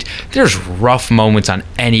debate. There's rough moments on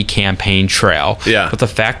any campaign trail. Yeah. But the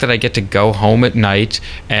fact that I get to go home at night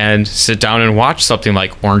and sit down and watch something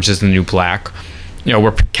like Orange is the New Black.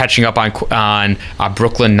 We're catching up on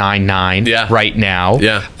Brooklyn Nine-Nine right now.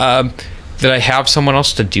 Yeah. That I have someone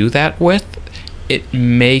else to do that with, it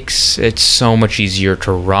makes it so much easier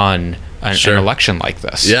to run an election like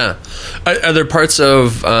this. Yeah. Are there parts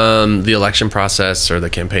of the election process or the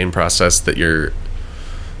campaign process that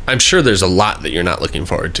I'm sure there's a lot that you're not looking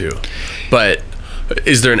forward to, but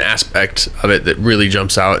is there an aspect of it that really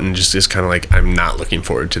jumps out and just is kind of like, I'm not looking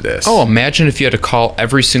forward to this? Oh, imagine if you had to call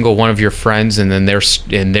every single one of your friends and then their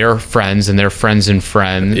friends and their friends and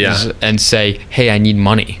friends and say, hey, I need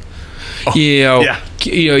money.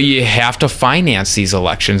 You have to finance these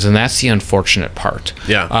elections, and that's the unfortunate part.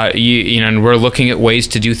 And we're looking at ways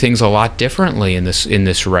to do things a lot differently in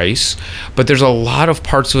this race, but there's a lot of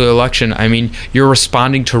parts of the election. I mean, you're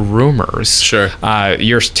responding to rumors.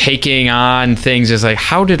 You're taking on things as like,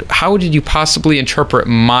 how did you possibly interpret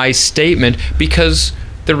my statement? Because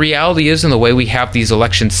the reality is, and the way we have these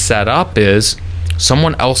elections set up is,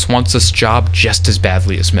 someone else wants this job just as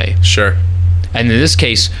badly as me. And in this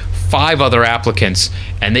case, 5 other applicants,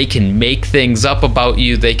 and they can make things up about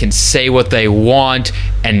you. They can say what they want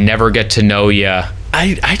and never get to know you.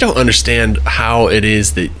 I don't understand how it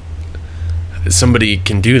is that somebody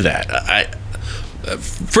can do that.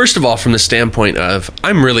 First of all, from the standpoint of,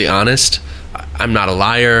 I'm really honest. I'm not a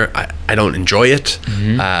liar. I don't enjoy it.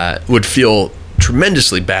 Would feel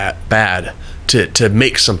tremendously bad to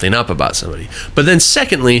make something up about somebody. But then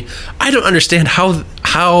secondly, I don't understand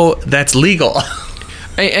how that's legal.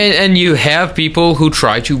 And you have people who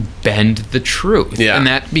try to bend the truth. And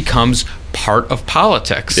that becomes part of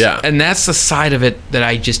politics. And that's the side of it that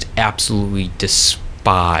I just absolutely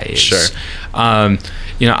despise. I've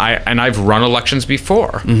run elections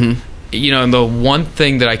before. And the one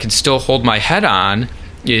thing that I can still hold my head on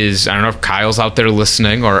is, I don't know if Kyle's out there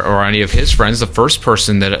listening or any of his friends, the first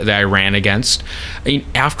person that I ran against.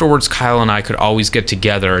 Afterwards, Kyle and I could always get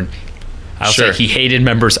together, and I'll say he hated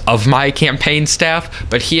members of my campaign staff,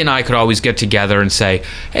 but he and I could always get together and say,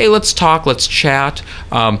 hey, let's talk, let's chat.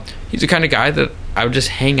 He's the kind of guy that I would just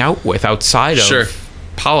hang out with outside of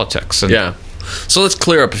politics. And so let's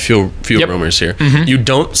clear up a few rumors here. You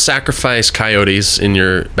don't sacrifice coyotes in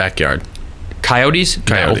your backyard. Coyotes?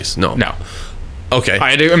 No. Okay.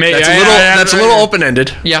 That's a little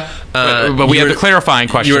open-ended. But we have the clarifying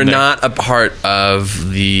question. You are not a part of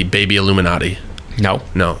the baby Illuminati. No.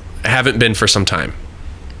 Haven't been for some time.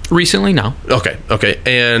 Recently, no. Okay.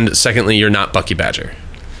 And secondly, you're not Bucky Badger.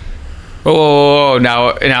 Oh,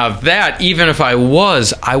 now that, even if I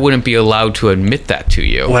was, I wouldn't be allowed to admit that to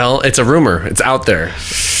you. Well, it's a rumor. It's out there.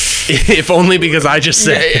 If only because I just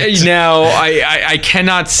said it. Now, I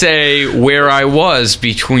cannot say where I was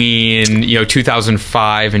between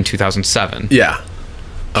 2005 and 2007.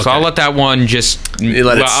 Okay. So I'll let that one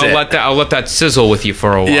I'll let that sizzle with you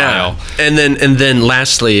for a while. And then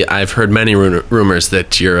lastly, I've heard many rumors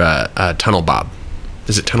that you're a Tunnel Bob.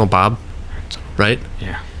 Is it Tunnel Bob? Right?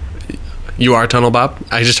 Yeah. You are Tunnel Bob?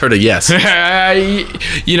 I just heard a yes.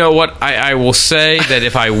 You know what? I will say that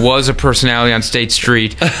if I was a personality on State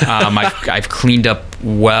Street, I've cleaned up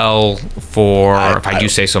well if I do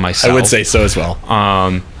say so myself. I would say so as well.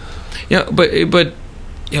 But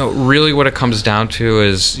really what it comes down to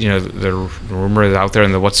is, the rumor is out there,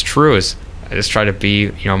 and what's true is I just try to be,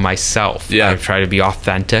 myself. I try to be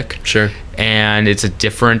authentic. And it's a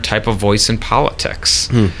different type of voice in politics.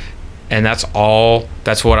 And that's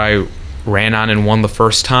what I ran on and won the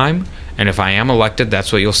first time. And if I am elected,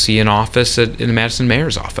 that's what you'll see in office in the Madison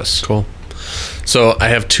mayor's office. Cool. So I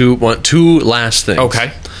have two last things.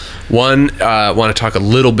 Okay. One, I want to talk a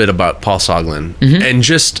little bit about Paul Soglin and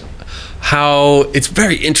just how it's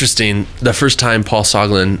very interesting. The first time Paul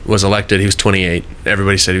Soglin was elected, he was 28.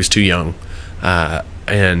 Everybody said he was too young.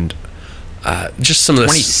 And just some of the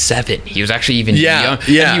 27. He was actually even young.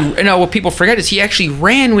 Yeah. And what people forget is he actually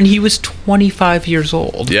ran when he was 25 years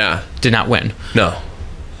old. Yeah. Did not win. No.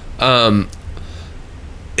 I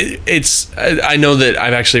know that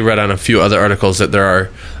I've actually read on a few other articles that there are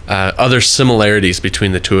other similarities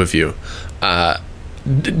between the two of you.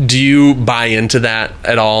 Do you buy into that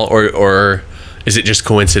at all, or is it just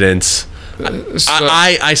coincidence?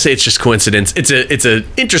 I say it's just coincidence. It's an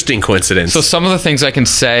interesting coincidence. So some of the things I can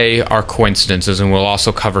say are coincidences, and we'll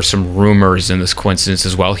also cover some rumors in this coincidence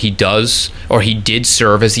as well. He did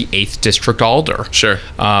serve as the 8th District Alder. Sure.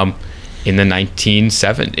 In the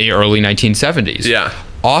early 1970s. Yeah.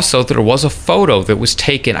 Also, there was a photo that was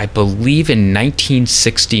taken, I believe, in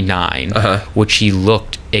 1969, which he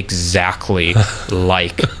looked exactly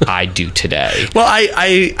like I do today. Well,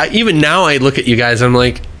 I even now I look at you guys, I'm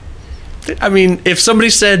like, I mean, if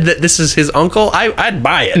somebody said that this is his uncle, I'd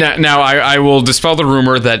buy it. Now I will dispel the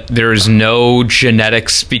rumor that there is no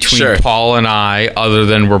genetics between Paul and I, other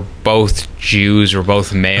than we're both Jews, we're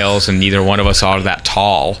both males, and neither one of us are that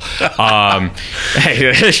tall.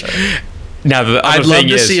 Now, I'd love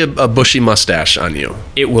to see a bushy mustache on you.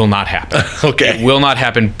 It will not happen. Okay. It will not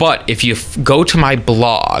happen. But if you go to my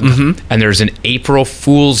blog, and there's an April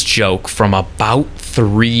Fool's joke from about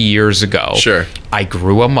 3 years ago. Sure. I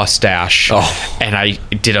grew a mustache, and I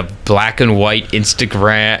did a black and white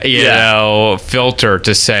Instagram, filter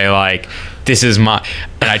to say, like, this is my...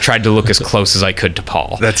 And I tried to look as close as I could to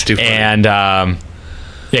Paul. That's too funny. And...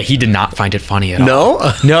 yeah, he did not find it funny at all.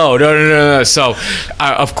 No. So,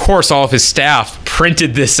 of course, all of his staff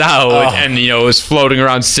printed this out, and it was floating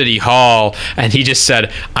around City Hall, and he just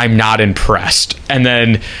said, "I'm not impressed." And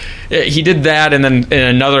then he did that, and then in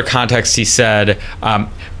another context, he said,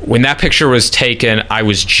 "When that picture was taken, I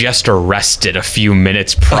was just arrested a few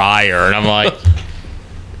minutes prior," and I'm like,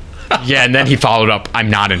 "Yeah." And then he followed up, "I'm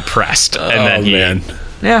not impressed," and then man.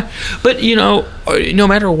 Yeah, but no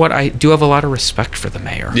matter what, I do have a lot of respect for the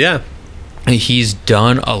mayor. Yeah, he's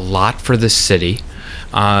done a lot for the city,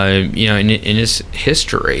 in his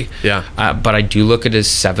history. Yeah, but I do look at his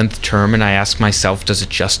 7th term and I ask myself, does it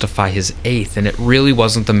justify his 8th? And it really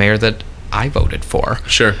wasn't the mayor that I voted for.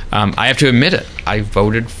 Sure, I have to admit it. I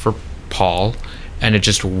voted for Paul. And it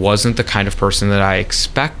just wasn't the kind of person that I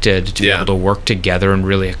expected to be able to work together and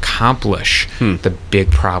really accomplish the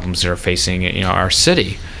big problems that are facing our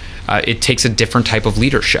city. It takes a different type of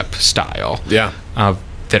leadership style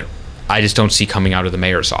that I just don't see coming out of the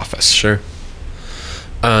mayor's office. Sure.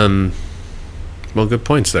 Well, good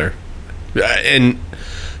points there. And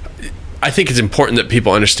I think it's important that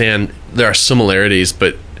people understand there are similarities,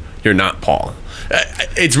 but you're not Paul.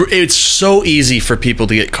 It's so easy for people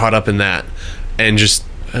to get caught up in that. And just,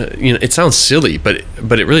 it sounds silly, but it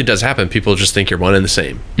really does happen. People just think you're one and the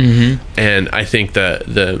same. Mm-hmm. And I think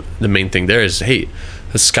the main thing there is, hey,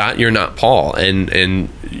 Scott, you're not Paul, and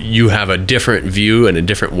you have a different view and a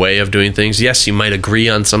different way of doing things. Yes, you might agree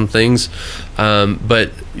on some things, but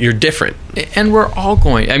you're different. And we're all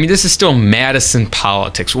going, I mean, this is still Madison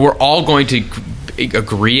politics. We're all going to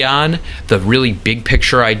agree on the really big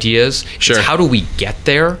picture ideas. Sure. It's how do we get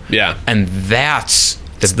there? Yeah. And that's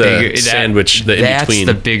the sandwich, the in-between. That's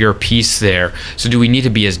the bigger piece there. So do we need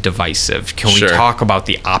to be as divisive? Can we talk about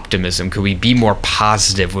the optimism? Could we be more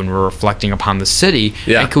positive when we're reflecting upon the city?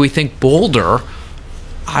 Yeah. And could we think bolder?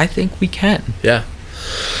 I think we can. Yeah.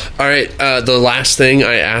 All right. The last thing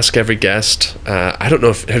I ask every guest, I don't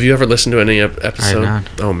know have you ever listened to any episode? I have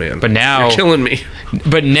not. Oh, man. But now... You're killing me.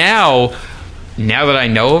 But now that I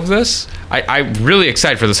know of this, I'm really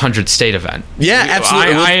excited for this 100 state event. Yeah,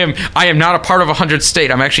 absolutely. I am not a part of 100 state.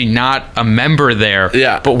 I'm actually not a member there.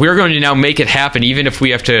 Yeah. But we're going to now make it happen, even if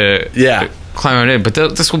we have to climb on in. But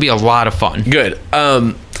this will be a lot of fun. Good.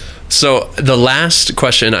 So the last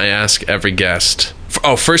question I ask every guest.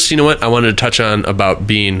 First, you know what? I wanted to touch on about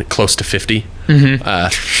being close to 50.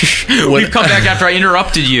 Mm-hmm. We've come back after I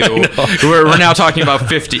interrupted you. We're now talking about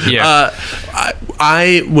 50. Yeah.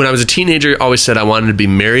 When I was a teenager, always said I wanted to be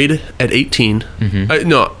married at 18. Mm-hmm.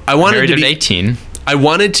 I wanted married to be at 18. I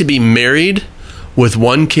wanted to be married with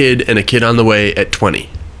one kid and a kid on the way at 20.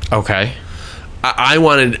 Okay. I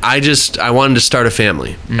wanted to start a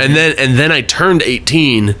family, mm-hmm. and then I turned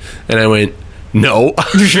 18, and I went, no.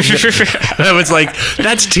 I was like,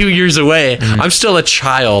 that's 2 years away. Mm-hmm. I'm still a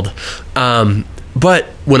child. But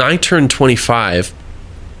when I turned 25,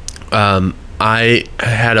 I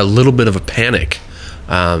had a little bit of a panic.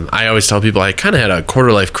 I always tell people I kind of had a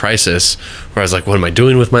quarter-life crisis where I was like, what am I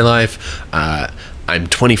doing with my life? I'm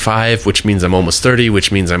 25, which means I'm almost 30,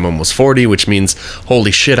 which means I'm almost 40, which means,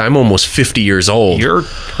 holy shit, I'm almost 50 years old. You're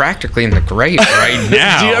practically in the grave right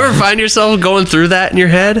now. Do you ever find yourself going through that in your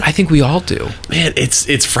head? I think we all do. Man,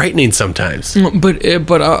 it's frightening sometimes.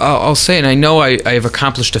 But I'll say, and I know I have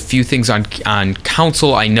accomplished a few things on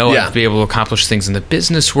council. I know I've been able to accomplish things in the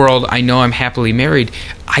business world. I know I'm happily married.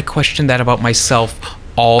 I question that about myself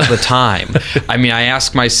all the time. I mean, I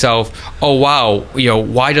ask myself, oh wow,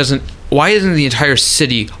 why isn't the entire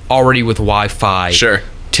city already with Wi-Fi? Sure.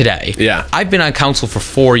 Today. Yeah. I've been on council for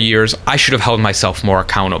 4 years. I should have held myself more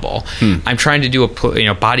accountable. I'm trying to do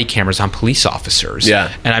body cameras on police officers.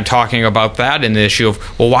 Yeah. And I'm talking about that and the issue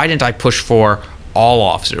of, well, why didn't I push for all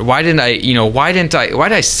officers? Why did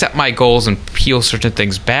I set my goals and peel certain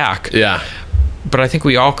things back? Yeah. But I think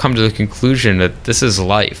we all come to the conclusion that this is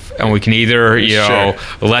life, and we can either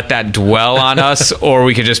let that dwell on us, or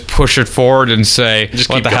we can just push it forward and say,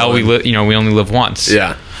 what the hell, we only live once.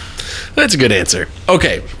 Yeah. That's a good answer.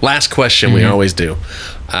 Okay, last question. We always do.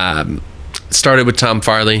 Started with Tom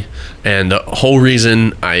Farley, and the whole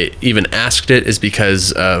reason I even asked it is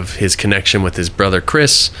because of his connection with his brother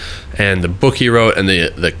Chris and the book he wrote and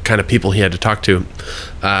the kind of people he had to talk to.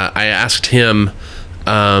 I asked him,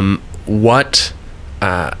 what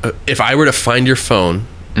if I were to find your phone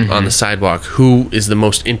on the sidewalk, who is the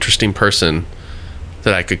most interesting person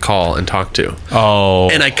that I could call and talk to? Oh,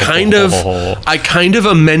 and I kind of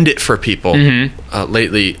amend it for people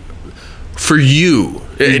lately. For you,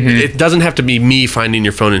 it doesn't have to be me finding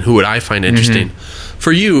your phone and who would I find interesting.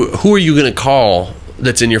 For you, who are you going to call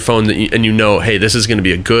that's in your phone and hey, this is going to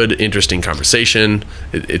be a good, interesting conversation.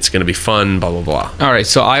 It's going to be fun, blah, blah, blah. All right,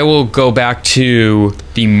 so I will go back to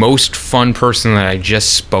the most fun person that I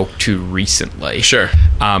just spoke to recently. Sure.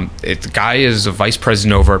 The guy is a vice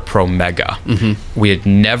president over at ProMega. We had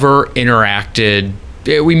never interacted.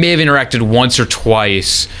 We may have interacted once or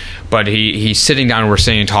twice, but he's sitting down, we're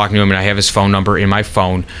sitting and talking to him, and I have his phone number in my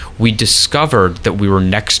phone. We discovered that we were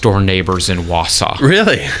next door neighbors in Wausau.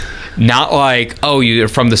 Really? Not like, oh, you're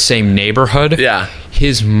from the same neighborhood. Yeah.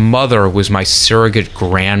 His mother was my surrogate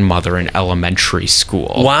grandmother in elementary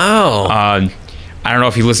school. Wow. I don't know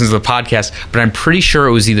if he listens to the podcast, but I'm pretty sure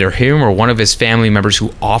it was either him or one of his family members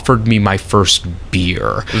who offered me my first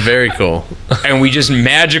beer. Very cool. And we just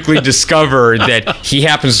magically discovered that he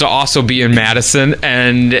happens to also be in Madison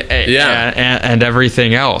and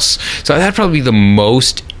everything else. So that'd probably be the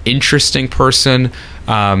most interesting person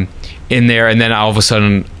in there. And then all of a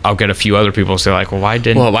sudden, I'll get a few other people say like, why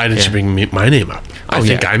didn't you bring my name up? I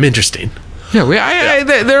think I'm interesting. Yeah,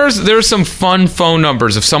 there's some fun phone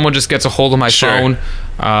numbers if someone just gets a hold of my phone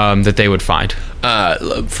that they would find.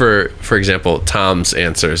 For example, Tom's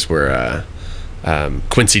answers were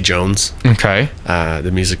Quincy Jones, the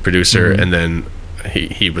music producer, and then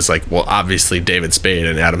he was like, well, obviously David Spade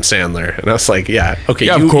and Adam Sandler, and I was like, of course.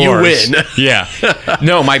 You win. Yeah.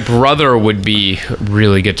 No, my brother would be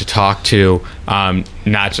really good to talk to,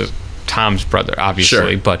 not just Tom's brother,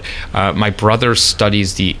 obviously, but my brother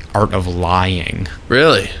studies the art of lying.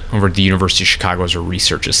 Really? Over at the University of Chicago as a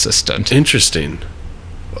research assistant. Interesting.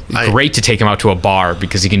 Great to take him out to a bar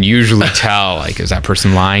because he can usually tell, like, is that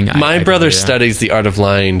person lying? My brother studies the art of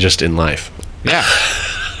lying just in life. Yeah.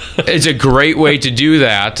 It's a great way to do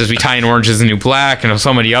that, as we tie in Orange is the New Black and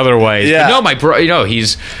so many other ways. Yeah. But no, my bro,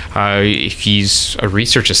 he's a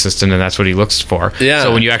research assistant, and that's what he looks for. Yeah.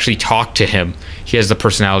 So when you actually talk to him, he has the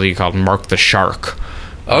personality called Mark the Shark.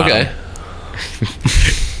 Okay.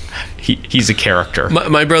 He's a character.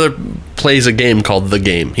 My brother plays a game called The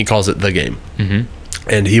Game. He calls it The Game.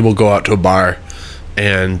 And he will go out to a bar,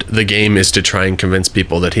 and the game is to try and convince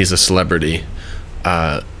people that he's a celebrity,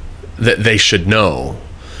 that they should know.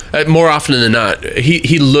 More often than not,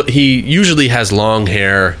 he usually has long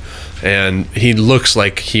hair, and he looks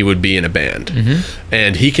like he would be in a band.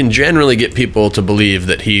 And he can generally get people to believe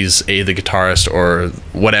that he's the guitarist or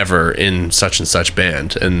whatever in such and such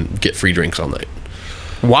band, and get free drinks all night.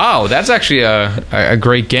 Wow, that's actually a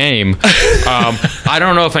great game. I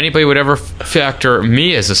don't know if anybody would ever factor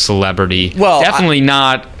me as a celebrity. Well, definitely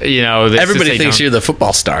not. Everybody thinks you're the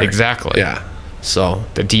football star. Exactly. Yeah. So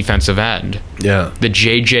the defensive end. Yeah. The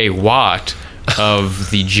J.J. Watt of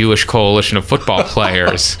the Jewish Coalition of Football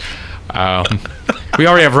Players. We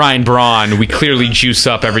already have Ryan Braun. We clearly juice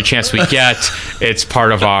up every chance we get. It's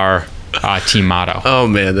part of our team motto. Oh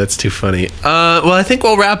man, that's too funny. Well, I think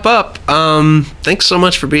we'll wrap up. Thanks so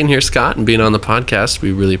much for being here, Scott, and being on the podcast.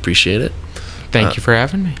 We really appreciate it. Thank you for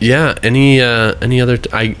having me. Yeah. Any other?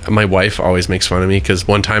 My wife always makes fun of me because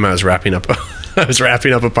one time I was wrapping up I was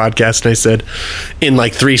wrapping up a podcast, and I said, in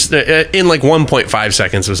like 1.5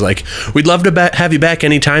 seconds, was like, we'd love to have you back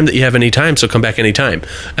anytime that you have any time, so come back anytime.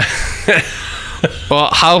 Well,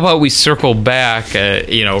 how about we circle back,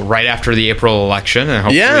 right after the April election, and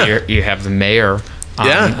hopefully you have the mayor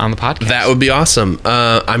on the podcast. That would be awesome.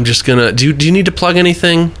 I'm just gonna. Do you need to plug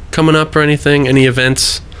anything coming up or anything? Any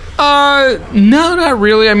events? No, not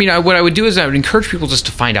really. I mean, what I would do is I would encourage people just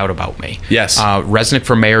to find out about me. Yes.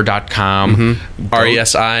 ResnickForMayor.com.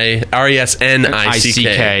 Mm-hmm.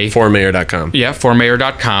 RESNICK formayor.com. Yeah,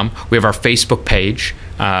 formayor.com. We have our Facebook page,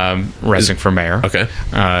 Resnick for Mayor. Okay.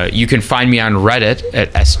 You can find me on Reddit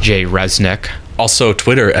at SJ Resnick. Also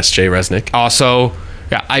Twitter, SJ Resnick. Also,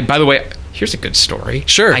 by the way, here's a good story.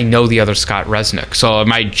 Sure. I know the other Scott Resnick. So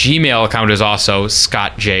my Gmail account is also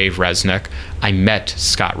Scott J. Resnick. I met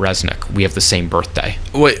Scott Resnick. We have the same birthday.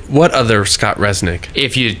 Wait, what other Scott Resnick?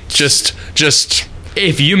 If you just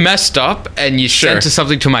if you messed up and you sent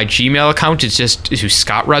something to my Gmail account, it's just to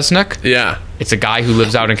Scott Resnick. Yeah. It's a guy who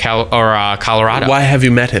lives out in Colorado. Why have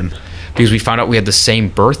you met him? Because we found out we had the same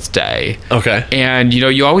birthday. Okay. And,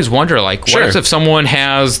 you always wonder, like, what if someone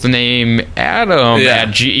has the name Adam at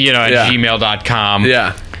gmail.com?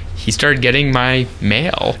 Yeah. He started getting my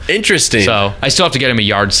mail. Interesting. So I still have to get him a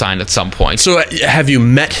yard sign at some point. So have you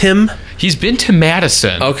met him? He's been to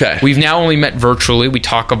Madison. Okay. We've now only met virtually. We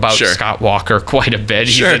talk about Scott Walker quite a bit.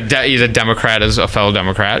 He's a Democrat, as a fellow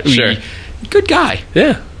Democrat. Sure. Good guy.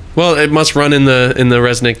 Yeah. Well, it must run in the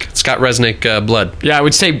Resnick, Scott Resnick blood. Yeah, I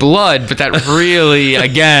would say blood, but that really,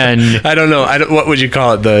 again... I don't know. What would you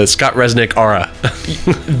call it? The Scott Resnick aura.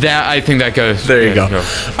 I think that goes... There you go.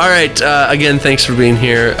 All right. Again, thanks for being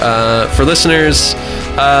here. For listeners,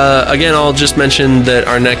 again, I'll just mention that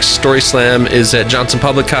our next Story Slam is at Johnson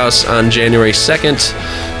Public House on January 2nd.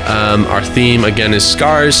 Our theme, again, is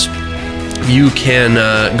Scars. You can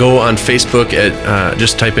go on Facebook at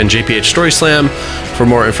just type in JPH Story Slam for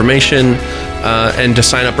more information and to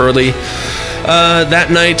sign up early. That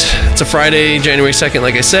night, it's a Friday, January 2nd,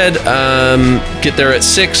 like I said. Get there at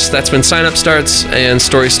 6. That's when sign up starts, and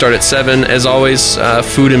stories start at 7. As always,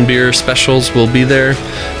 food and beer specials will be there.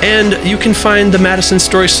 And you can find the Madison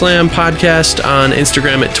Story Slam podcast on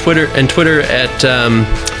Instagram at Twitter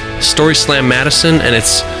at Story Slam Madison, and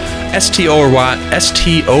it's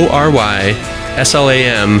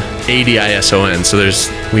STORYSLAMADISON. So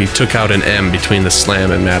we took out an M between the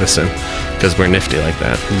slam and Madison because we're nifty like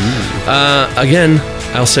that. Again,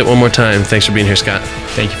 I'll say it one more time. Thanks for being here, Scott.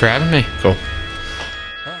 Thank you for having me. Cool.